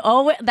 Yeah. You can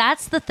always,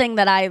 that's the thing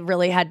that I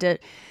really had to,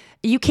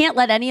 you can't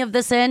let any of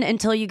this in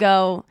until you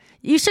go,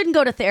 you shouldn't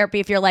go to therapy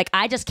if you're like,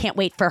 I just can't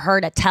wait for her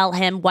to tell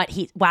him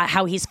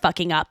how he's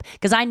fucking up.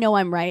 Because I know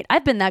I'm right.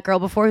 I've been that girl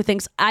before who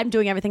thinks I'm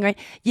doing everything right.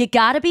 You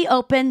got to be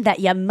open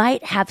that you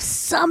might have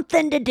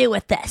something to do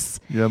with this.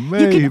 Yeah,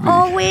 maybe. You can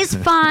always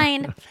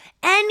find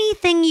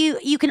anything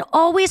you can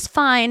always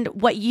find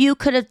what you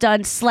could have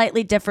done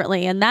slightly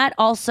differently. And that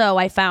also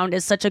I found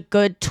is such a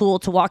good tool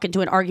to walk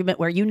into an argument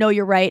where you know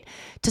you're right.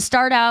 To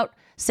start out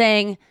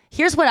saying,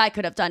 here's what I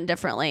could have done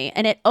differently.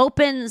 And it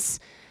opens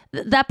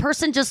that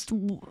person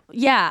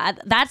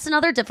that's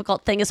another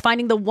difficult thing is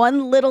finding the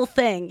one little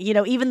thing,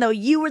 even though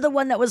you were the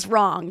one that was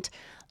wronged.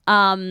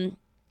 That's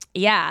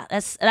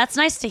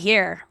nice to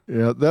hear.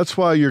 Yeah, that's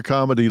why your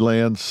comedy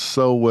lands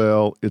so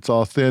well. It's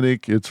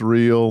authentic. It's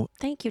real.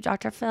 Thank you,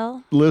 Dr.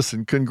 Phil.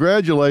 Listen,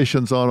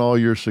 congratulations on all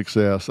your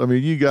success. I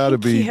mean, you got to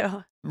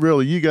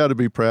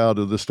be proud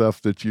of the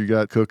stuff that you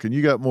got cooking.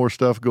 You got more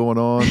stuff going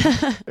on.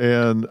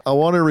 And I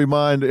want to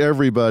remind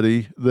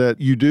everybody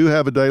that you do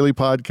have a daily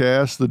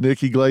podcast, the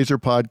Nikki Glaser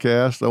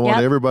podcast. I want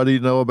everybody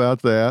to know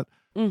about that.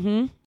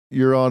 Mm-hmm.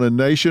 You're on a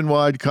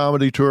nationwide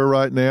comedy tour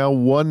right now,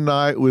 One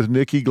Night with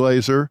Nikki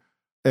Glaser.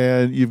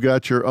 And you've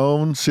got your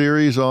own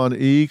series on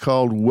E!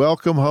 Called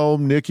Welcome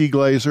Home, Nikki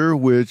Glaser,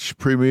 which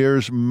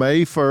premieres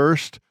May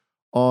 1st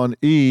on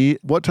E!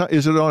 What time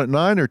is it on, at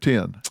 9 or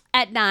 10?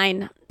 At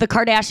 9, the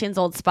Kardashians'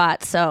 old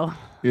spot. So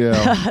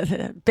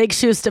yeah, big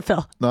shoes to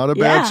fill. Not a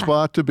bad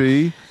spot to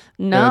be.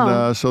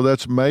 No. And so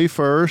that's May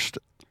 1st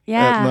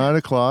at 9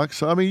 o'clock.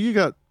 So, I mean, you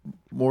got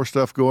more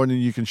stuff going than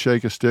you can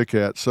shake a stick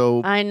at.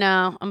 So I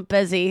know. I'm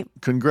busy.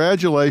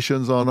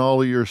 Congratulations on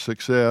all of your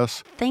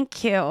success.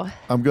 Thank you.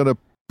 I'm going to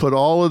put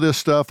all of this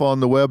stuff on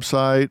the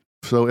website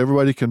so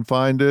everybody can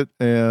find it.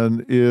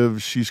 And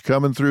if she's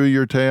coming through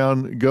your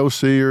town, go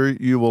see her.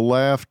 You will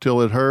laugh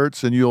till it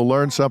hurts, and you'll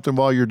learn something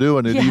while you're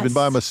doing it, even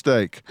by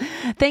mistake.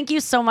 Thank you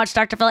so much,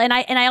 Dr. Phil. And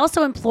I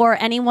also implore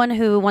anyone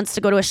who wants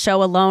to go to a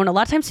show alone. A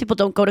lot of times people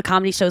don't go to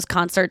comedy shows,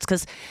 concerts,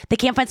 because they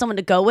can't find someone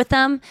to go with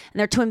them, and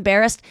they're too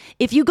embarrassed.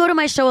 If you go to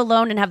my show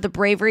alone and have the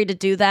bravery to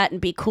do that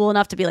and be cool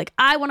enough to be like,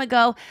 I want to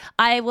go,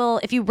 I will.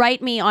 If you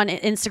write me on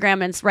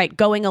Instagram and write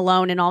 "going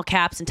alone" in all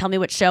caps and tell me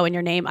which show and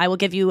your name, I will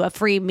give you a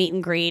free meet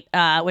and greet.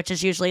 Which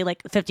is usually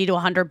like $50 to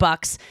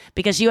 $100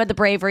 because you had the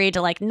bravery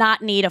to like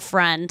not need a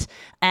friend.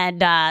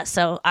 And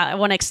so I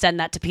want to extend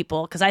that to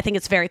people because I think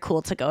it's very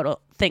cool to go to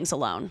things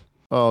alone.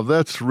 Oh,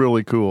 that's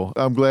really cool.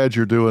 I'm glad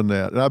you're doing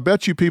that. And I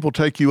bet you people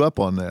take you up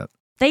on that.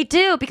 They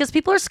do, because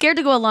people are scared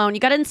to go alone. You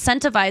got to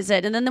incentivize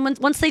it. And then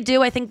once they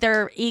do, I think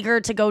they're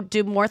eager to go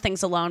do more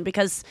things alone,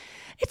 because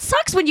it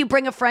sucks when you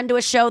bring a friend to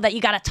a show that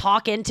you got to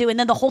talk into, and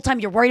then the whole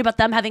time you're worried about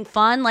them having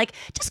fun. Like,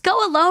 just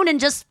go alone and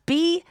just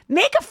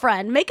make a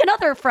friend, make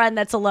another friend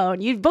that's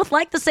alone. You both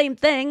like the same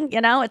thing,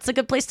 it's a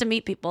good place to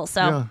meet people.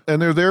 So, yeah.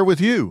 And they're there with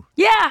you.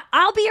 Yeah,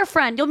 I'll be your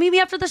friend. You'll meet me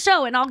after the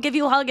show and I'll give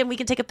you a hug and we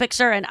can take a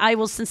picture and I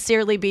will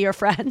sincerely be your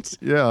friend.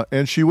 Yeah,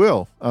 and she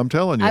will. I'm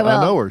telling you. I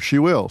know her. She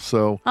will.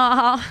 So,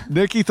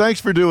 Nikki,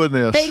 thanks for doing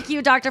this. Thank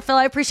you, Dr. Phil.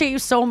 I appreciate you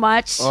so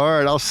much. All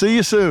right, I'll see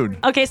you soon.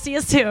 Okay, see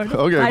you soon.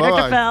 Okay, bye.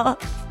 Dr.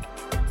 Phil.